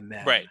game. And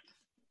then,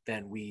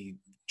 then we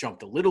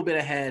jumped a little bit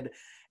ahead,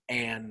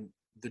 and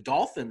the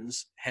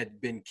Dolphins had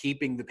been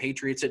keeping the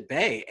Patriots at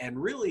bay.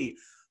 And really,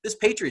 this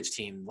Patriots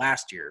team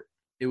last year,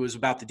 it was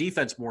about the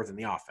defense more than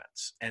the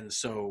offense. And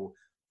so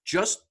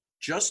just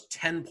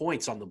 10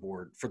 points on the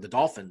board for the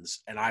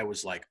Dolphins, and I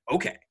was like,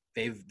 okay,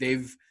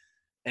 they've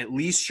at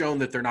least shown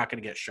that they're not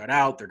going to get shut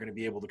out. They're going to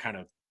be able to kind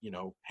of,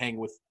 hang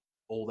with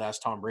old ass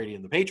Tom Brady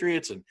and the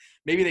Patriots, and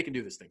maybe they can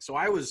do this thing. So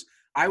I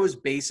was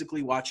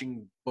basically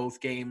watching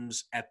both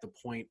games at the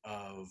point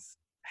of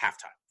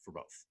halftime for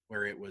both,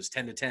 where it was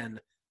 10-10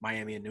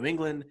 Miami and New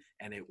England,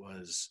 and it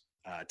was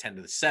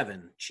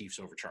 10-7 Chiefs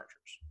over Chargers.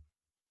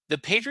 The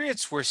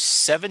Patriots were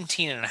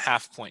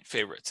 17.5-point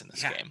favorites in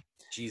this game,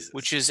 Jesus,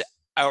 which is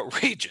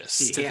outrageous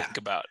to think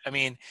about. I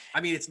mean,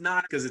 it's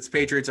not because it's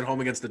Patriots at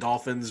home against the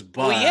Dolphins,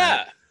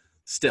 but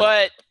still.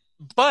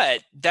 But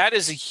that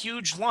is a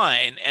huge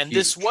line, and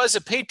this was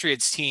a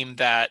Patriots team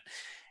that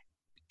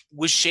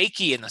was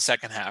shaky in the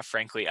second half,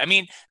 frankly. I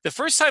mean, the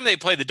first time they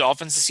played the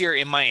Dolphins this year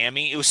in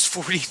Miami, it was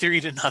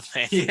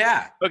 43-0.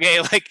 Yeah.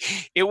 Okay,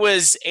 like it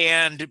was,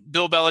 and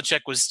Bill Belichick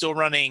was still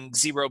running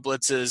zero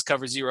blitzes,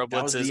 cover zero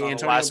blitzes on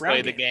the last play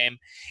of the game.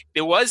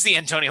 It was the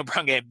Antonio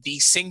Brown game, the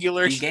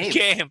singular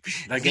game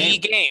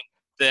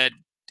that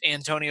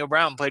Antonio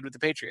Brown played with the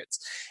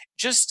Patriots.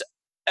 Just,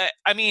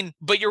 I mean,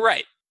 but you're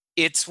right.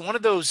 It's one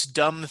of those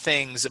dumb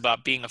things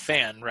about being a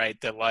fan, right?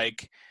 That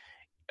like,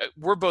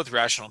 we're both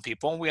rational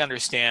people. We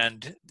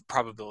understand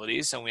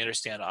probabilities and we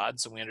understand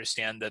odds, and we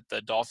understand that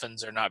the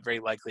Dolphins are not very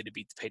likely to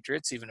beat the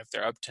Patriots, even if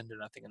they're up 10-0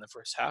 in the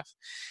first half.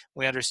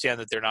 We understand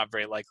that they're not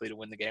very likely to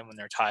win the game when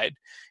they're tied,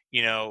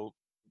 you know,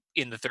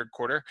 in the third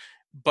quarter.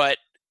 But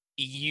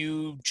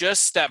you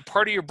just, that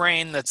part of your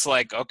brain that's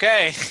like,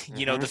 okay,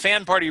 you know, the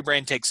fan part of your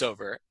brain takes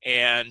over.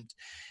 And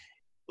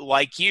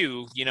like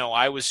you know,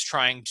 I was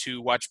trying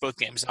to watch both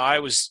games. Now, I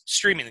was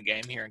streaming the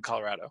game here in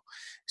Colorado.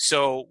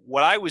 So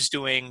what I was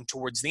doing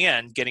towards the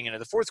end, getting into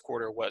the fourth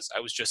quarter, was I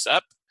was just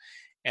up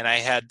and I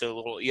had the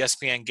little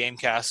ESPN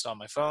Gamecast on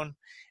my phone,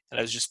 and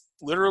I was just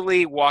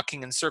literally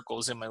walking in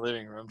circles in my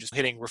living room, just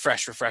hitting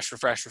refresh.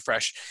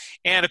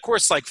 And of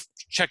course, like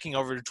checking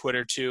over to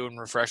Twitter too and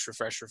refresh,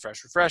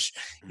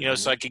 you know,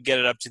 so I could get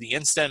it up to the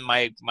instant.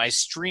 My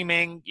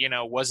streaming, you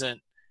know, it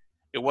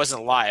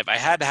wasn't live. I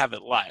had to have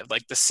it live.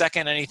 Like the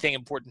second anything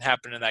important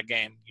happened in that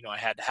game, you know, I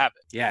had to have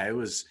it. Yeah,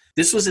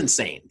 this was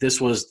insane.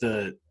 This was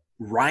the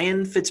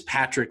Ryan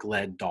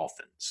Fitzpatrick-led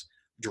Dolphins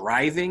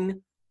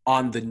driving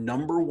on the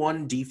number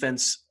one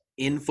defense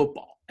in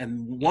football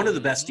and one of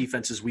the best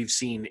defenses we've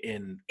seen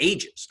in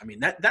ages. I mean,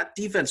 that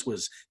defense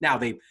was, now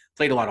they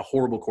played a lot of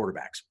horrible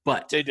quarterbacks,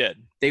 but they did.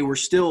 They were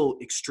still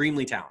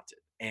extremely talented.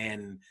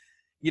 And,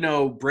 you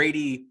know,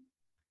 Brady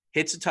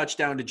hits a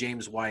touchdown to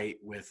James White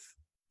with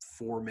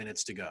 4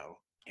 minutes to go,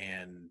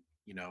 and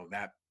you know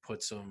that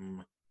puts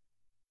them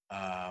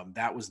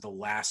that was the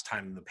last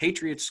time the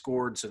Patriots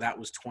scored, so that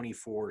was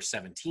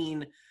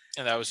 24-17,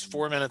 and that was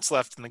 4 minutes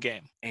left in the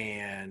game.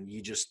 And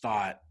you just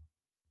thought,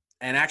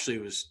 and actually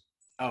it was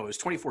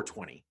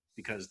 24-20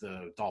 because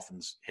the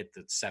Dolphins hit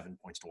the 7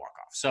 points to walk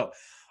off. So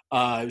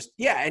it was,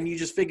 yeah, and you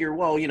just figure,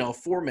 well, you know,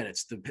 4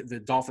 minutes,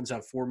 the Dolphins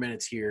have 4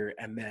 minutes here,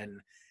 and then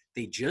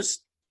they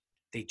just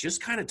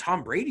kind of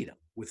Tom Brady'd them.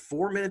 With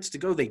 4 minutes to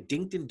go, they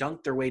dinked and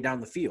dunked their way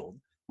down the field,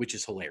 which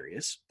is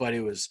hilarious. But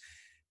it was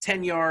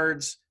 10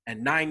 yards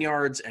and 9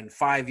 yards and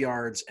 5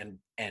 yards and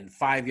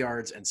 5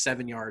 yards and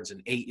 7 yards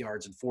and 8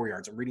 yards and 4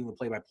 yards. I'm reading the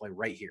play-by-play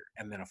right here.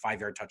 And then a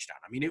 5-yard touchdown.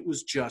 I mean, it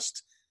was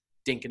just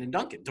dinking and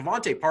dunking.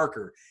 Devontae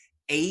Parker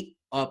ate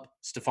up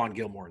Stephon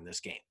Gilmore in this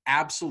game.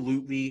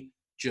 Absolutely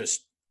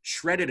just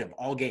shredded him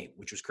all game,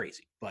 which was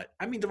crazy. But,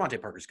 I mean,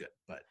 Devontae Parker's good,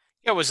 but –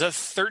 yeah, it was a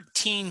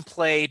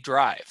 13-play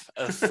drive,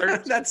 a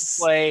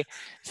 13-play,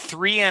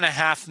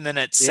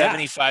 3.5-minute,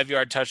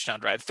 75-yard touchdown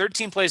drive.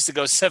 13 plays to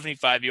go,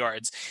 75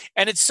 yards.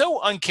 And it's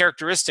so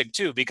uncharacteristic,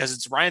 too, because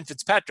it's Ryan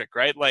Fitzpatrick,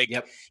 right? Like,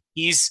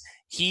 he's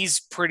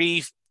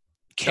pretty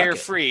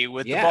carefree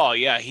with the ball.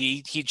 Yeah,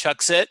 he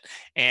chucks it,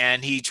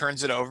 and he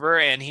turns it over,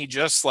 and he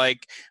just,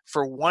 like,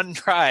 for one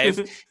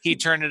drive, he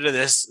turned into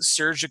this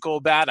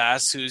surgical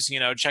badass who's,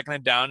 you know, checking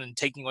it down and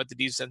taking what the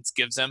defense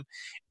gives him.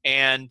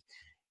 And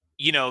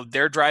you know,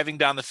 they're driving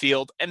down the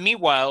field. And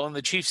meanwhile, in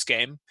the Chiefs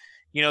game,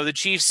 you know, the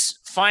Chiefs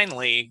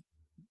finally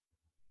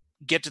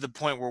get to the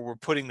point where we're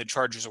putting the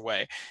Chargers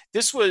away.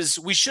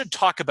 We should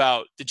talk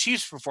about the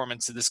Chiefs'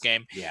 performance in this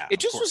game. Yeah, it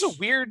just was a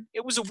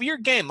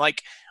weird game.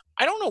 Like,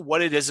 I don't know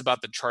what it is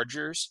about the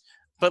Chargers,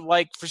 but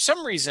like for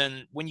some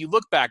reason, when you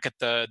look back at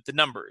the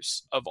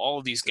numbers of all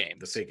of these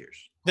games, the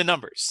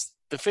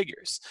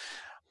figures,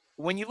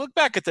 when you look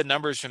back at the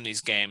numbers from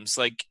these games,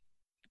 like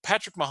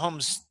Patrick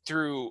Mahomes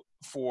threw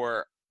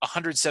for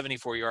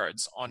 174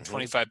 yards on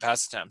 25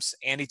 pass attempts,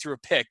 and he threw a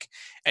pick,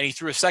 and he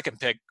threw a second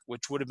pick,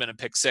 which would have been a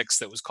pick six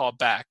that was called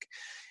back,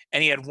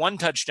 and he had one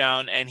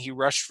touchdown, and he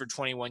rushed for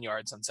 21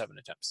 yards on 7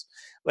 attempts.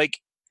 Like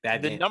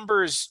the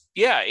numbers,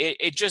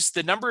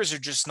 the numbers are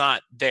just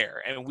not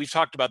there. And we've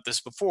talked about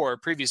this before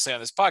previously on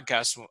this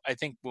podcast, I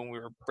think when we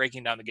were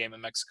breaking down the game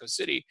in Mexico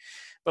City,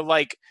 but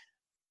like,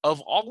 of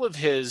all of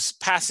his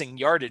passing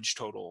yardage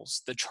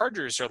totals, the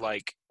Chargers are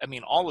like, I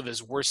mean, all of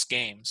his worst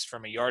games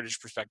from a yardage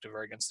perspective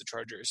are against the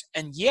Chargers.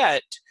 And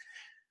yet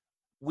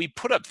we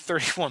put up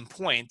 31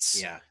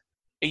 points. Yeah.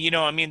 You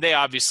know, I mean, they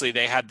had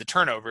the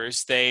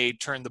turnovers. They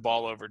turned the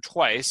ball over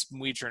twice.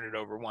 We turned it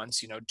over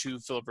once, you know, 2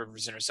 Phillip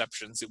Rivers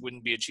interceptions. It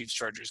wouldn't be a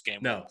Chiefs-Chargers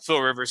game. No.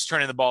 Phil Rivers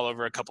turning the ball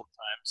over a couple of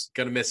times.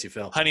 Gonna miss you,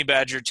 Phil. Honey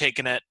Badger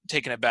taking it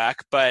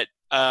back. But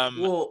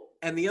well,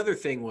 and the other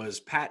thing was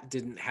Pat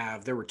didn't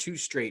have – there were 2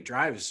 straight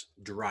drives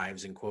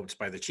in quotes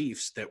by the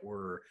Chiefs that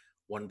were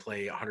one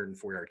play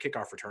 104-yard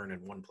kickoff return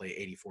and one play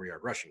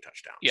 84-yard rushing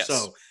touchdown. Yes.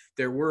 So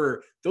there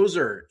were – those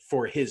are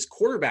for his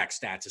quarterback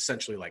stats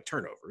essentially like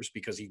turnovers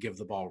because you give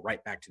the ball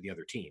right back to the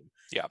other team.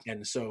 Yeah.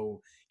 And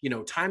so, you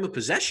know, time of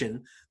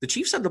possession, the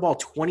Chiefs had the ball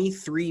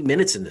 23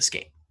 minutes in this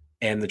game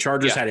and the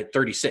Chargers had it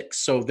 36.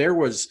 So there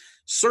was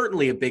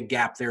certainly a big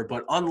gap there,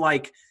 but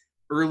unlike –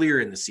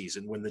 earlier in the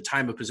season when the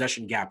time of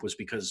possession gap was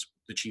because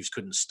the Chiefs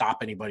couldn't stop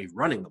anybody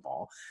running the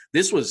ball.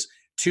 This was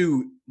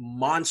 2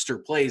 monster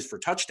plays for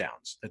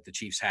touchdowns that the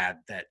Chiefs had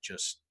that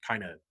just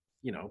kind of,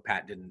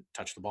 Pat didn't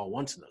touch the ball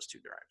once in those 2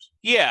 drives.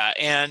 Yeah,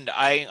 and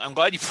I'm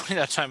glad you pointed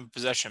out time of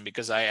possession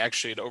because I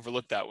actually had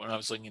overlooked that when I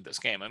was looking at this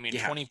game. I mean,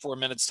 24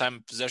 minutes time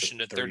of possession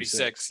to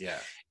 36. Yeah.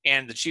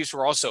 And the Chiefs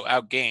were also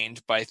outgained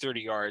by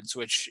 30 yards,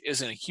 which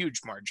isn't a huge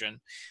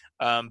margin.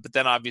 But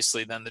then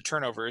obviously the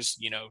turnovers,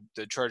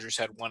 the Chargers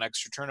had 1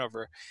 extra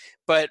turnover.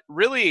 But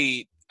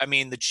really, I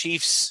mean, the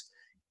Chiefs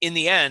in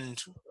the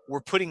end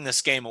were putting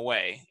this game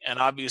away. And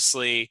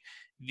obviously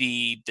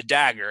the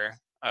dagger,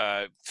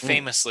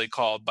 famously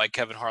called by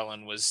Kevin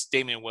Harlan, was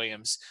Damian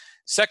Williams'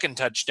 second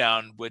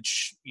touchdown,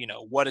 which,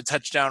 what a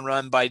touchdown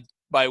run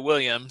by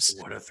Williams.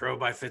 What a throw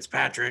by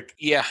Fitzpatrick.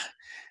 Yeah.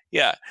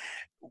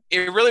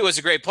 It really was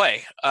a great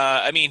play.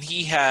 I mean,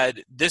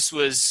 this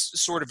was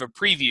sort of a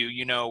preview.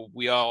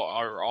 We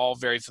are all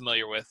very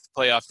familiar with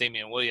playoff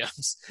Damian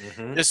Williams.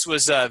 Mm-hmm. This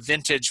was a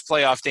vintage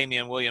playoff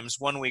Damian Williams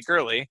 1 week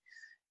early.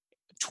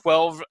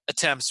 12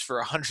 attempts for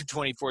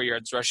 124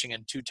 yards rushing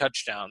and 2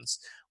 touchdowns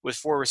with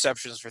 4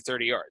 receptions for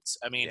 30 yards.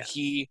 I mean,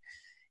 he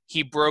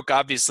broke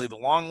obviously the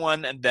long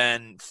one and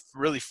then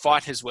really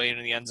fought his way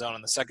into the end zone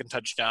on the second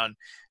touchdown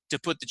to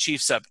put the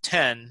Chiefs up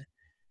 10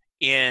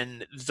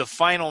 in the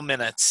final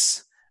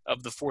minutes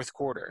of the fourth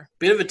quarter.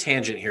 Bit of a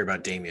tangent here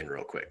about Damian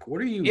real quick.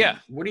 What are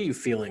you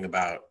feeling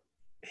about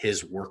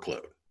his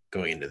workload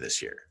going into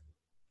this year?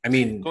 I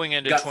mean, going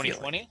into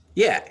 2020?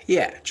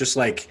 Yeah. Just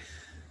like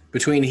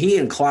between he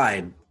and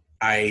Clyde,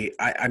 I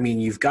mean,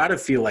 you've got to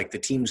feel like the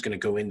team's going to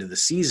go into the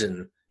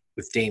season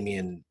with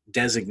Damian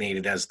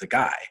designated as the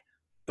guy.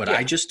 But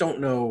I just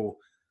don't know.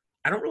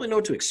 I don't really know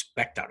what to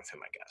expect out of him,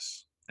 I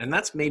guess. And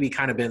that's maybe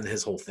kind of been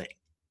his whole thing.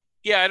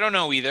 Yeah, I don't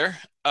know either.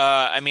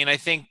 I mean, I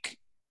think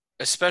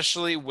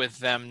especially with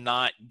them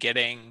not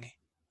getting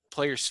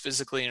players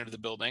physically into the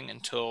building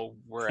until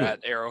we're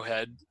at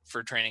Arrowhead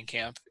for training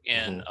camp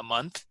in a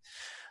month.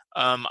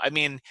 I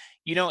mean,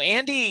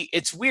 Andy,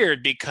 it's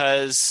weird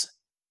because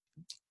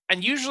 –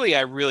 and usually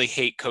I really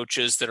hate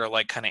coaches that are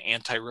like kind of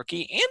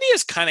anti-rookie. Andy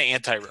is kind of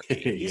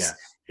anti-rookie.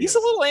 He's a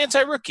little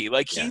anti-rookie.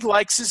 Like he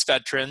likes his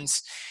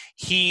veterans.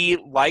 He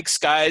likes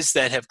guys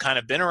that have kind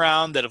of been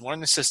around, that have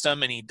learned the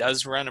system, and he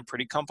does run a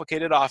pretty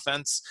complicated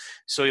offense.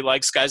 So he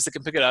likes guys that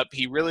can pick it up.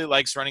 He really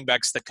likes running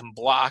backs that can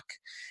block.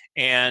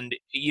 And,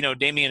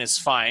 Damian is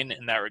fine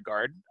in that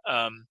regard.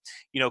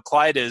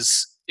 Clyde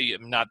is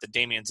not that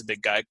Damian's a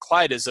big guy.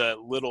 Clyde is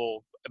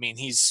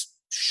he's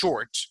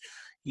short.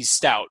 He's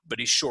stout, but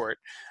he's short.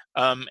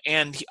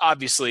 And he,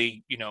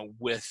 obviously,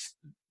 with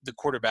the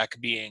quarterback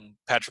being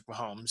Patrick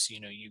Mahomes,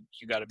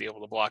 you got to be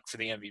able to block for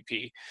the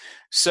MVP.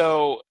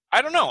 So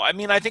I don't know. I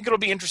mean, I think it'll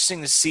be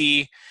interesting to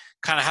see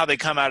kind of how they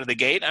come out of the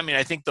gate. I mean,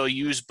 I think they'll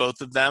use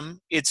both of them.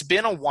 It's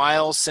been a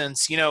while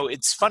since,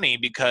 it's funny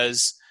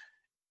because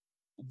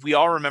we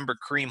all remember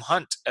Kareem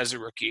Hunt as a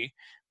rookie,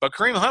 but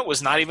Kareem Hunt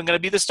was not even going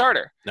to be the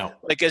starter. No.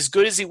 Like as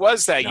good as he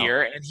was that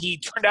year, and he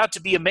turned out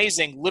to be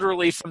amazing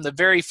literally from the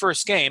very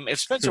first game. If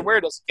Spencer Ware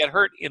doesn't get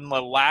hurt in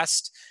the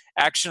last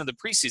action of the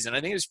preseason,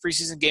 I think it was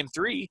preseason game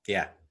 3.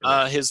 Yeah.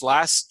 His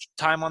last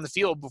time on the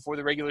field before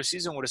the regular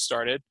season would have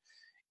started.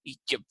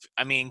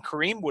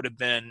 Kareem would have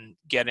been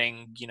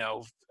getting,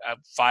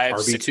 5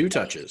 RB2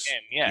 touches.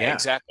 Yeah,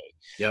 exactly.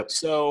 Yep.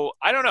 So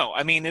I don't know.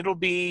 I mean, it'll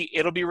be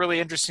really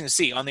interesting to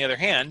see. On the other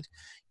hand,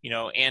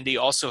 Andy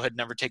also had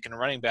never taken a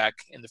running back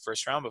in the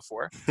first round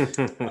before.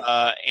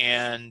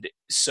 And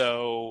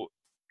so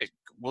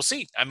we'll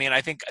see. I mean,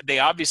 I think they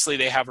have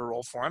a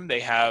role for him. They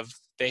have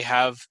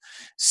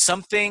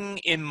something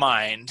in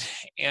mind,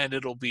 and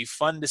it'll be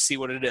fun to see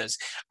what it is.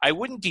 I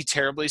wouldn't be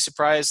terribly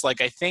surprised.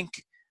 Like, I think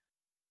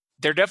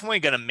they're definitely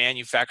going to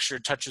manufacture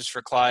touches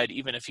for Clyde,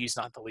 even if he's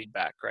not the lead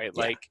back, right?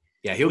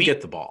 Yeah, he'll get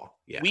the ball.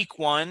 Yeah. Week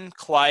 1,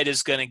 Clyde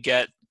is going to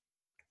get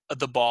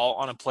the ball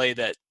on a play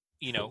that,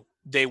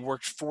 they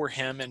worked for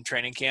him in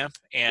training camp,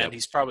 and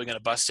he's probably going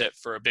to bust it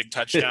for a big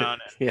touchdown.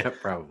 Yeah,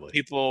 probably.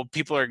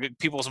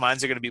 People's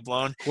minds are going to be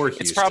blown.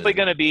 It's probably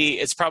going to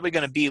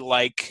be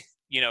like,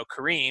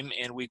 Kareem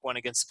in week 1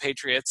 against the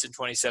Patriots in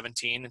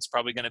 2017. It's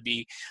probably going to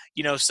be,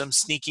 some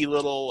sneaky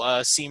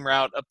little seam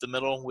route up the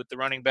middle with the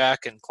running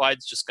back, and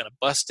Clyde's just going to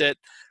bust it,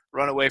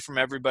 run away from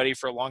everybody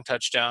for a long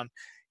touchdown.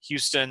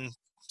 Houston,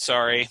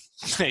 sorry.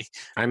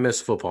 I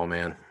miss football,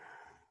 man.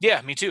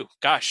 Yeah, me too.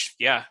 Gosh,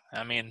 yeah.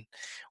 I mean,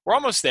 we're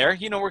almost there.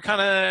 We're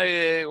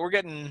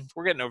getting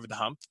over the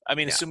hump. I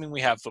mean, assuming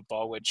we have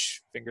football,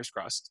 which fingers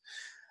crossed.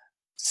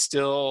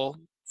 Still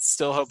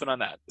hoping on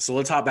that. So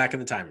let's hop back in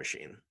the time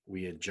machine.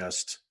 We had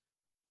just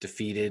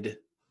defeated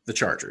the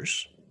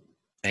Chargers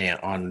and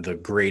on the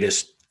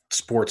greatest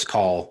sports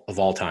call of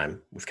all time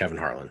with Kevin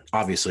Harlan.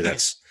 Obviously,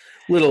 that's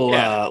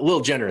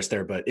little generous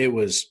there, but it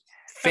was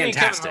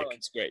fantastic. Kevin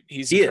Harlan's great.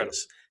 He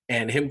is.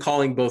 And him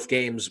calling both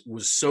games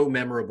was so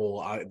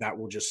memorable. That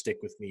will just stick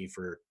with me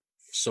for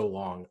so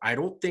long. I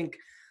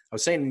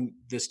was saying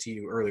this to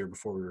you earlier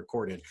before we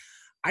recorded.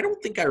 I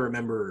don't think I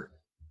remember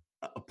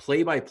a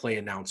play-by-play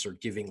announcer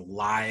giving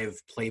live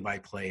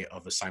play-by-play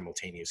of a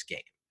simultaneous game.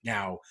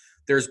 Now,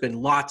 there's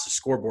been lots of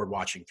scoreboard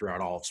watching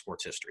throughout all of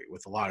sports history,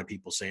 with a lot of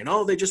people saying,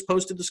 oh, they just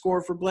posted the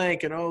score for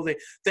blank, and oh,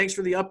 thanks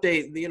for the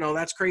update,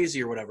 that's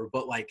crazy or whatever.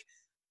 But like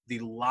the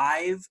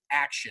live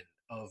action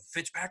of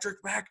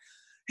Fitzpatrick back,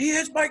 he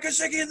hits Mike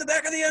Gesicki in the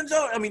back of the end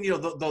zone. I mean,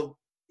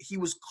 he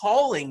was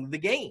calling the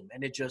game,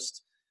 and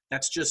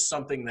that's just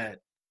something that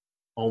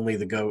only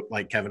the GOAT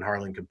like Kevin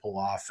Harlan could pull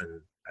off,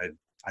 and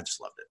I just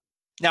loved it.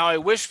 Now, I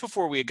wish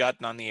before we had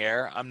gotten on the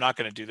air, I'm not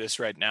going to do this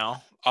right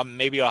now.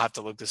 Maybe I'll have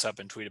to look this up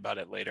and tweet about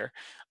it later.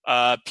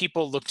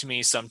 People look to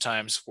me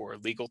sometimes for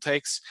legal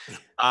takes.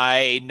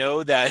 I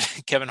know that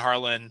Kevin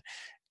Harlan,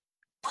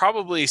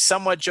 probably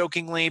somewhat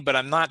jokingly, but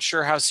I'm not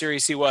sure how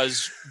serious he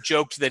was,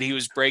 joked that he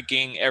was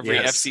breaking every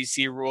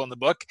FCC rule in the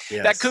book.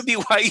 Yes. That could be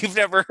why you've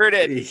never heard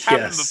it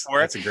happen before.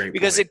 That's a great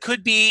because point. It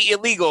could be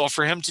illegal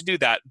for him to do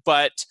that.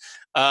 But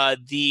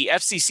the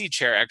FCC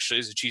chair actually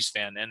is a Chiefs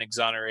fan and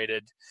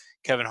exonerated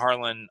Kevin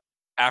Harlan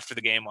after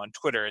the game on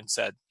Twitter and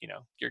said,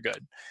 you're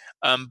good.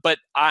 But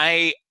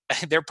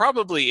there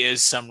probably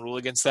is some rule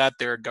against that.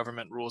 There are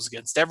government rules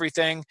against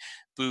everything.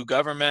 Boo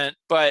government.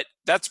 But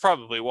that's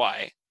probably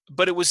why.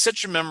 But it was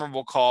such a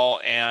memorable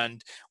call.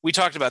 And we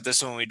talked about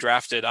this when we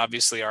drafted,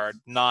 obviously, our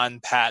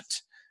non-Pat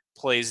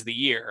plays of the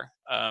year.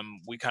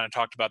 We kind of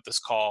talked about this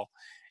call.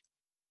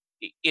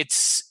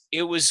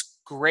 It was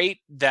great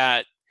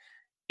that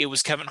it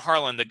was Kevin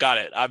Harlan that got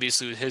it,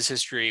 obviously with his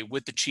history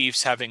with the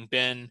Chiefs, having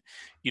been,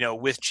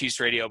 with Chiefs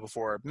radio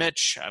before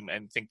Mitch. I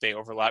think they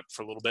overlapped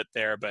for a little bit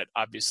there, but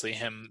obviously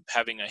him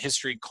having a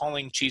history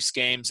calling Chiefs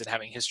games and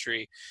having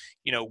history,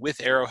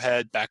 with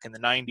Arrowhead back in the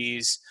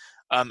 90s.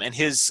 And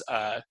his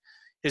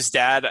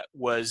dad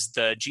was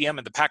the GM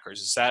of the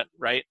Packers. Is that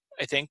right?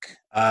 I think.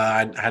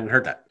 I hadn't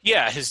heard that.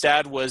 Yeah, his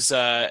dad was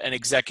an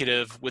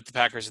executive with the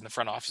Packers in the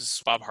front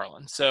office, Bob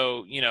Harlan.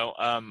 So,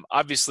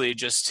 obviously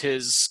just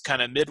his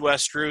kind of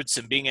Midwest roots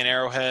and being an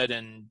Arrowhead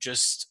and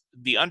just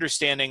the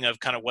understanding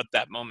of kind of what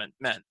that moment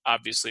meant,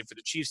 obviously, for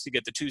the Chiefs to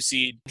get the 2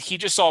 seed. He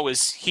just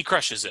he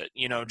crushes it.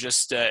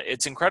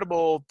 It's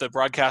incredible. The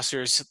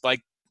broadcasters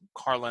like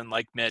Harlan,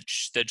 like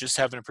Mitch, that just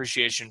have an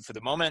appreciation for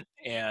the moment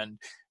and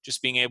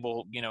just being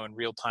able, in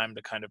real time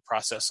to kind of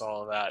process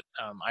all of that.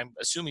 I'm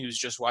assuming he was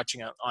just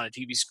watching it on a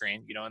TV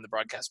screen, in the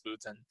broadcast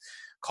booth and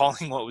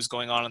calling what was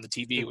going on the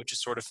TV, which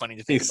is sort of funny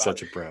to think about. He's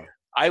such a pro.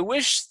 I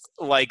wish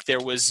there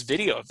was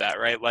video of that,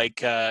 right?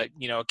 A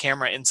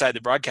camera inside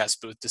the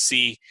broadcast booth to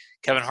see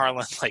Kevin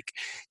Harlan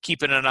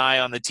keeping an eye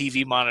on the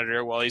TV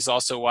monitor while he's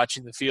also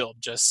watching the field.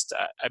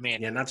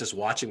 Not just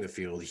watching the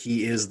field.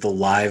 He is the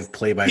live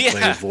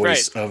play-by-play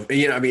voice of,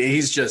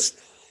 he's just,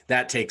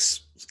 that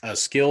takes a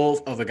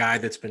skill of a guy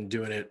that's been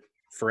doing it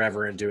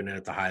forever and doing it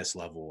at the highest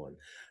level.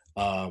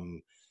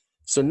 And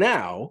so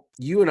now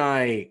you and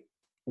I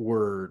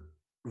were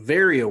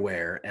very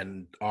aware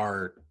and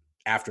are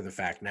after the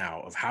fact now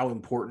of how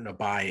important a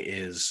bye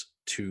is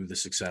to the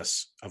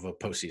success of a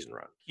postseason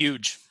run.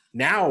 Huge.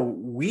 Now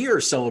we are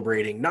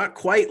celebrating, not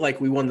quite like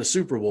we won the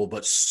Super Bowl,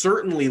 but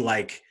certainly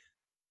like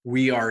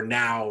we are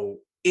now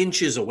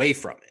inches away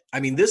from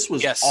it. This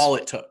was all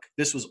it took.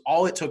 This was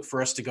all it took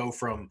for us to go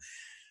from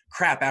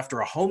crap after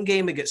a home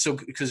game against. So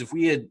because if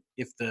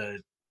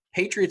the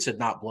Patriots had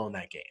not blown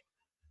that game,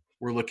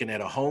 we're looking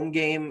at a home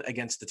game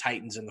against the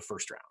Titans in the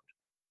first round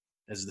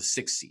as the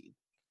 6th seed.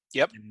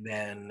 Yep. And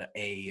then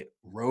a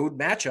road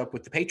matchup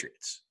with the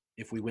Patriots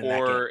if we win that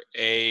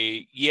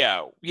game.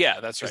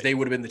 That's right. They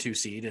would have been the 2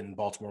 seed and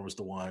Baltimore was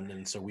the 1.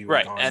 And so we were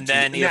right. And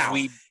then if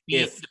we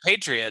beat the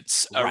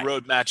Patriots, a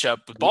road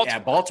matchup with Baltimore.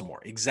 Yeah,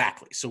 Baltimore.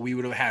 Exactly. So we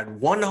would have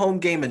had 1 home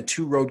game and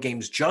 2 road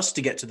games just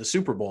to get to the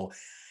Super Bowl.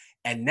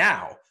 And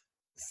now,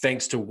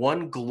 thanks to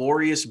 1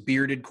 glorious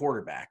bearded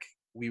quarterback,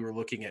 we were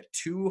looking at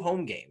 2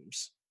 home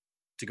games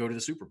to go to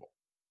the Super Bowl.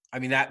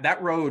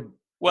 That road.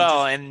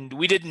 Well, and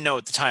we didn't know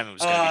at the time it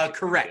was going to be.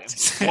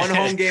 Correct. 1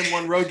 home game,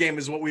 1 road game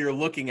is what we were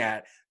looking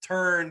at.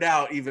 Turned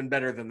out even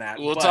better than that.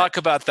 We'll talk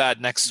about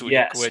that next week,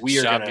 yes,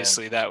 which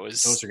obviously that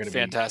was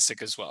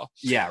fantastic as well.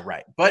 Yeah,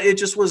 right. But it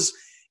just was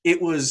 – it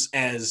was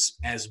as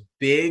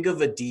big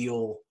of a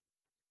deal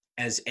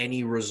as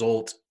any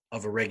result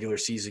of a regular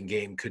season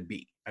game could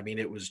be.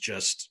 It was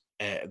just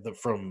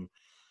from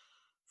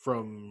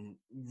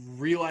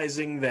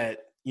realizing that,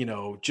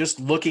 just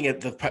looking at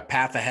the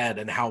path ahead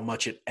and how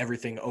much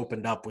everything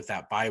opened up with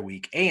that bye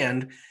week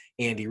and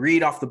Andy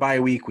Reid off the bye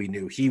week. We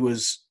knew he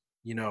was,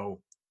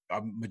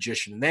 a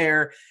magician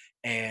there.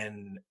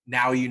 And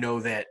now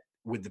that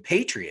with the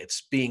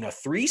Patriots being a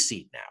 3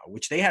 seed now,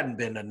 which they hadn't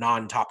been a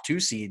non-top 2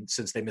 seed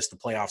since they missed the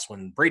playoffs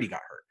when Brady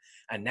got hurt.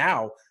 And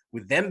now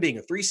with them being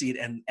a 3 seed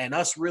and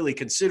us really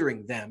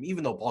considering them,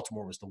 even though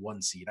Baltimore was the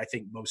 1 seed, I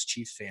think most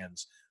Chiefs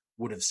fans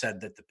would have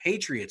said that the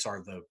Patriots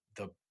are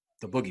the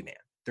boogeyman.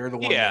 They're the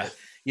one that,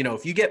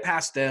 if you get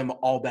past them,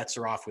 all bets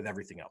are off with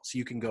everything else.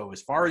 You can go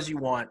as far as you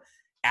want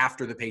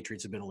after the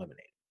Patriots have been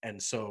eliminated.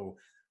 And so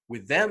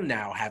with them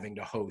now having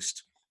to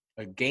host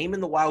a game in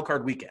the wild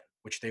card weekend,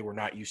 which they were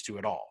not used to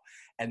at all,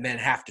 and then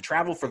have to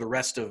travel for the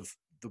rest of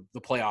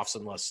the playoffs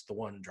unless the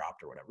one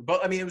dropped or whatever.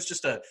 But I mean,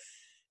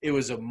 it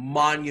was a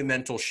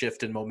monumental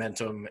shift in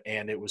momentum,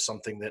 and it was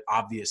something that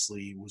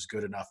obviously was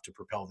good enough to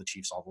propel the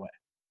Chiefs all the way.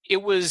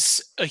 It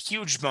was a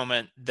huge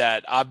moment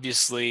that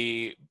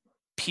obviously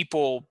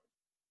people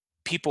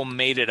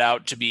made it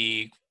out to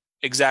be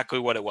exactly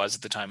what it was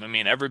at the time. I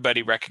mean,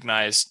 everybody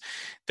recognized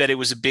that it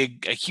was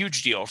a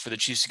huge deal for the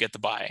Chiefs to get the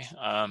bye,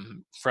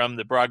 from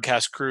the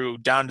broadcast crew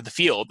down to the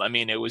field. I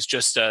mean, it was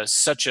just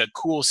such a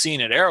cool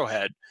scene at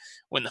Arrowhead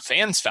when the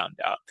fans found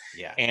out.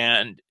 Yeah.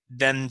 And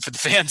then for the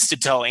fans to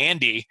tell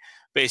Andy,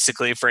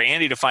 basically for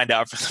Andy to find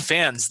out from the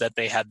fans that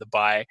they had the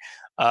bye.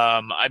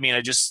 I mean,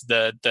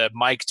 the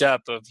mic'd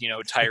up of,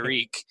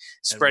 Tyreek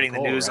spreading the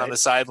news, right, on the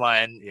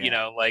sideline,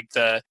 like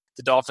the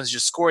Dolphins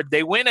just scored.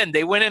 They win,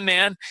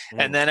 man.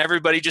 And then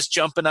everybody just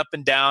jumping up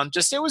and down.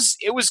 Just, it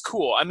was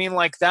cool. I mean,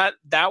 like that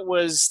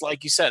was,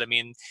 like you said, I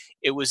mean,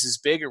 it was as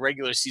big a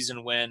regular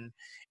season win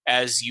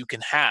as you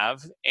can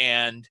have.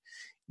 And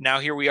now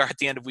here we are at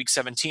the end of week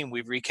 17.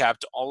 We've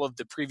recapped all of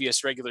the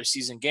previous regular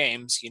season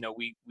games.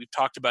 We've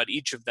talked about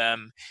each of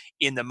them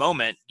in the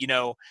moment.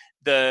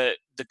 The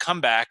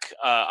comeback,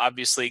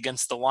 obviously,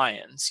 against the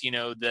Lions,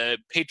 the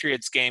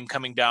Patriots game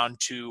coming down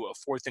to a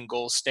 4th and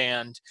goal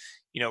stand,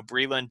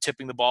 Breeland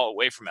tipping the ball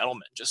away from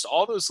Edelman, just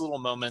all those little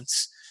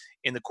moments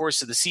in the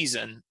course of the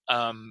season.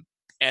 And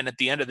at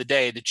the end of the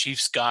day, the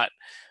Chiefs got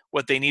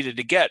what they needed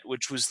to get,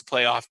 which was the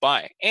playoff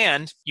bye.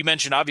 And you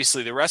mentioned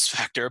obviously the rest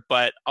factor,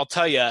 but I'll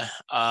tell you,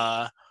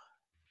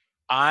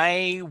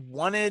 I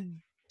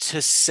wanted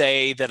to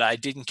say that I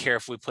didn't care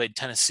if we played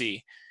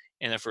Tennessee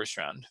in the first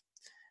round,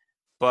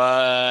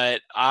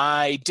 but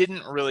I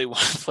didn't really want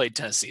to play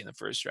Tennessee in the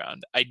first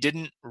round. I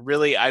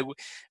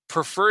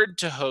preferred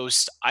to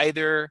host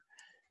either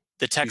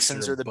the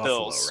Texans or the Buffalo,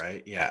 Bills,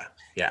 right? Yeah.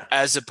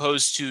 As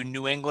opposed to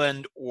New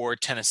England or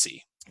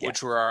Tennessee,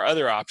 which were our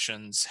other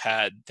options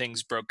had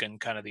things broken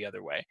kind of the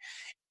other way.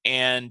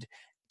 And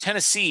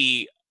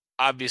Tennessee,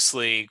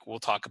 obviously, we'll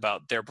talk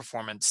about their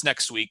performance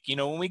next week.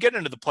 When we get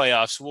into the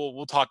playoffs,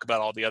 we'll talk about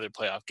all the other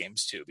playoff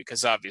games too,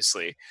 because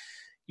obviously,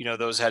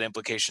 those had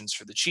implications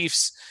for the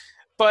Chiefs.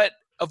 But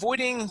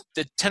avoiding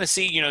the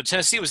Tennessee,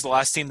 Tennessee was the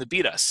last team that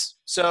beat us.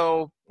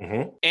 So,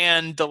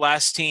 and the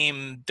last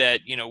team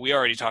that, we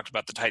already talked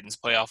about the Titans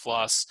playoff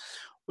loss.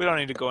 We don't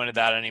need to go into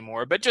that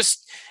anymore, but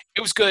just,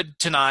 it was good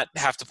to not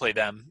have to play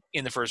them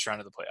in the first round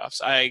of the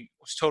playoffs. I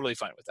was totally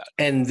fine with that.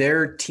 And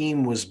their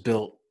team was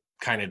built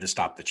kind of to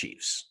stop the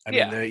Chiefs. I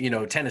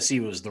mean, Tennessee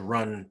was the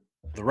run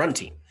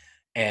team.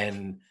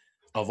 And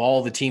of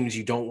all the teams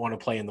you don't want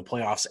to play in the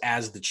playoffs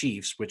as the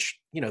Chiefs, which,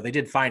 they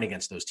did fine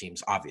against those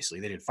teams. Obviously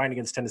they did fine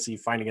against Tennessee,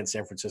 fine against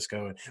San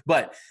Francisco,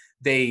 but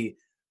the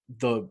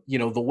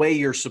way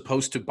you're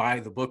supposed to by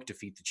the book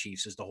defeat the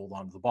Chiefs is to hold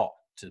on to the ball,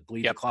 to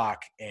bleed the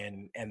clock.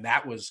 And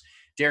that was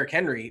Derrick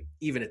Henry,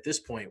 even at this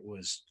point,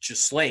 was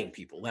just slaying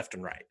people left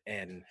and right.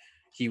 And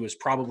he was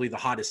probably the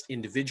hottest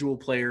individual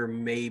player,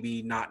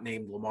 maybe not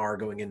named Lamar,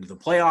 going into the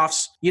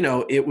playoffs.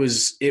 It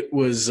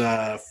was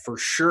for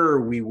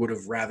sure we would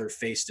have rather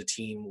faced a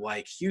team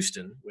like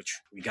Houston, which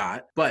we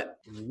got. But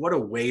what a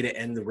way to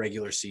end the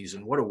regular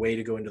season. What a way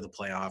to go into the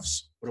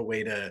playoffs. What a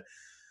way to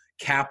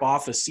cap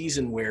off a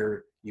season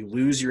where you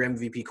lose your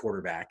MVP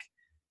quarterback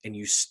and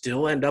you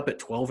still end up at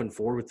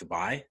 12-4 with the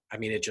bye. I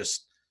mean,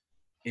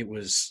 it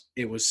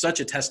was such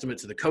a testament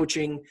to the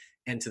coaching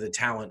and to the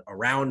talent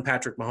around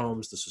Patrick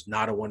Mahomes. This was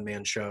not a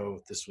one-man show.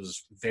 This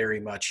was very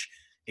much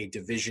a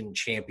division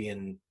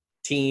champion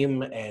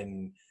team.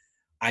 And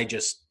I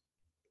just,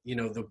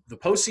 the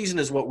postseason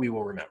is what we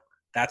will remember.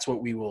 That's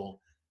what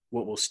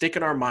will stick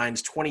in our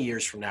minds 20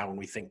 years from now when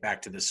we think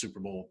back to the Super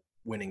Bowl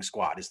winning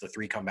squad, is the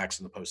 3 comebacks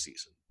in the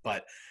postseason.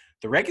 But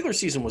the regular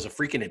season was a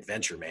freaking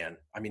adventure, man.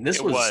 I mean,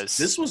 this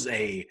was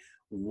a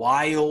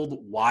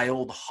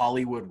wild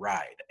Hollywood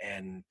ride.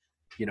 And,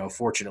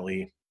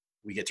 fortunately,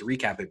 we get to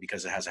recap it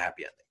because it has a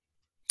happy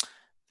ending.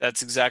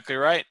 That's exactly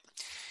right.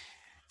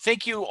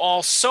 Thank you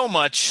all so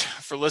much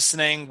for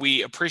listening.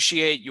 We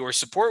appreciate your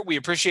support. We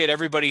appreciate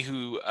everybody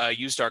who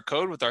used our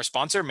code with our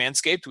sponsor,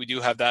 Manscaped. We do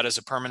have that as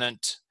a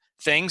permanent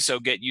thing, so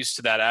get used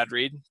to that ad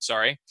read.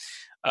 Sorry.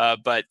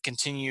 But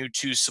continue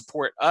to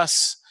support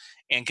us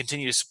and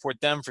continue to support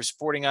them for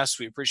supporting us.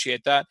 We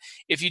appreciate that.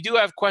 If you do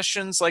have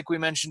questions, like we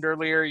mentioned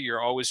earlier, you're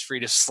always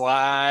free to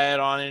slide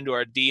on into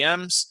our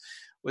DMs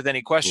with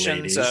any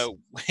questions.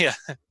 Yeah,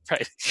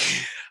 right.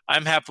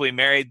 I'm happily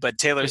married, but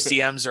Taylor's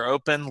DMs are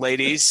open,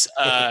 ladies.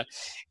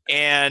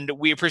 And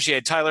we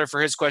appreciate Tyler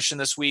for his question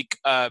this week.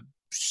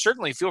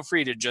 Certainly feel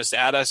free to just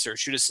add us or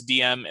shoot us a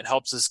DM. It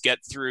helps us get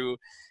through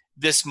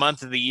this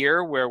month of the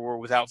year where we're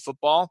without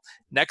football.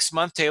 Next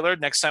month, Taylor,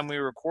 next time we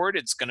record,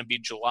 it's going to be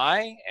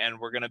July, and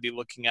we're going to be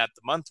looking at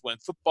the month when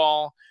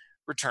football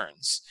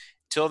returns.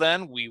 Till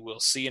then, we will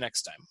see you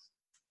next time.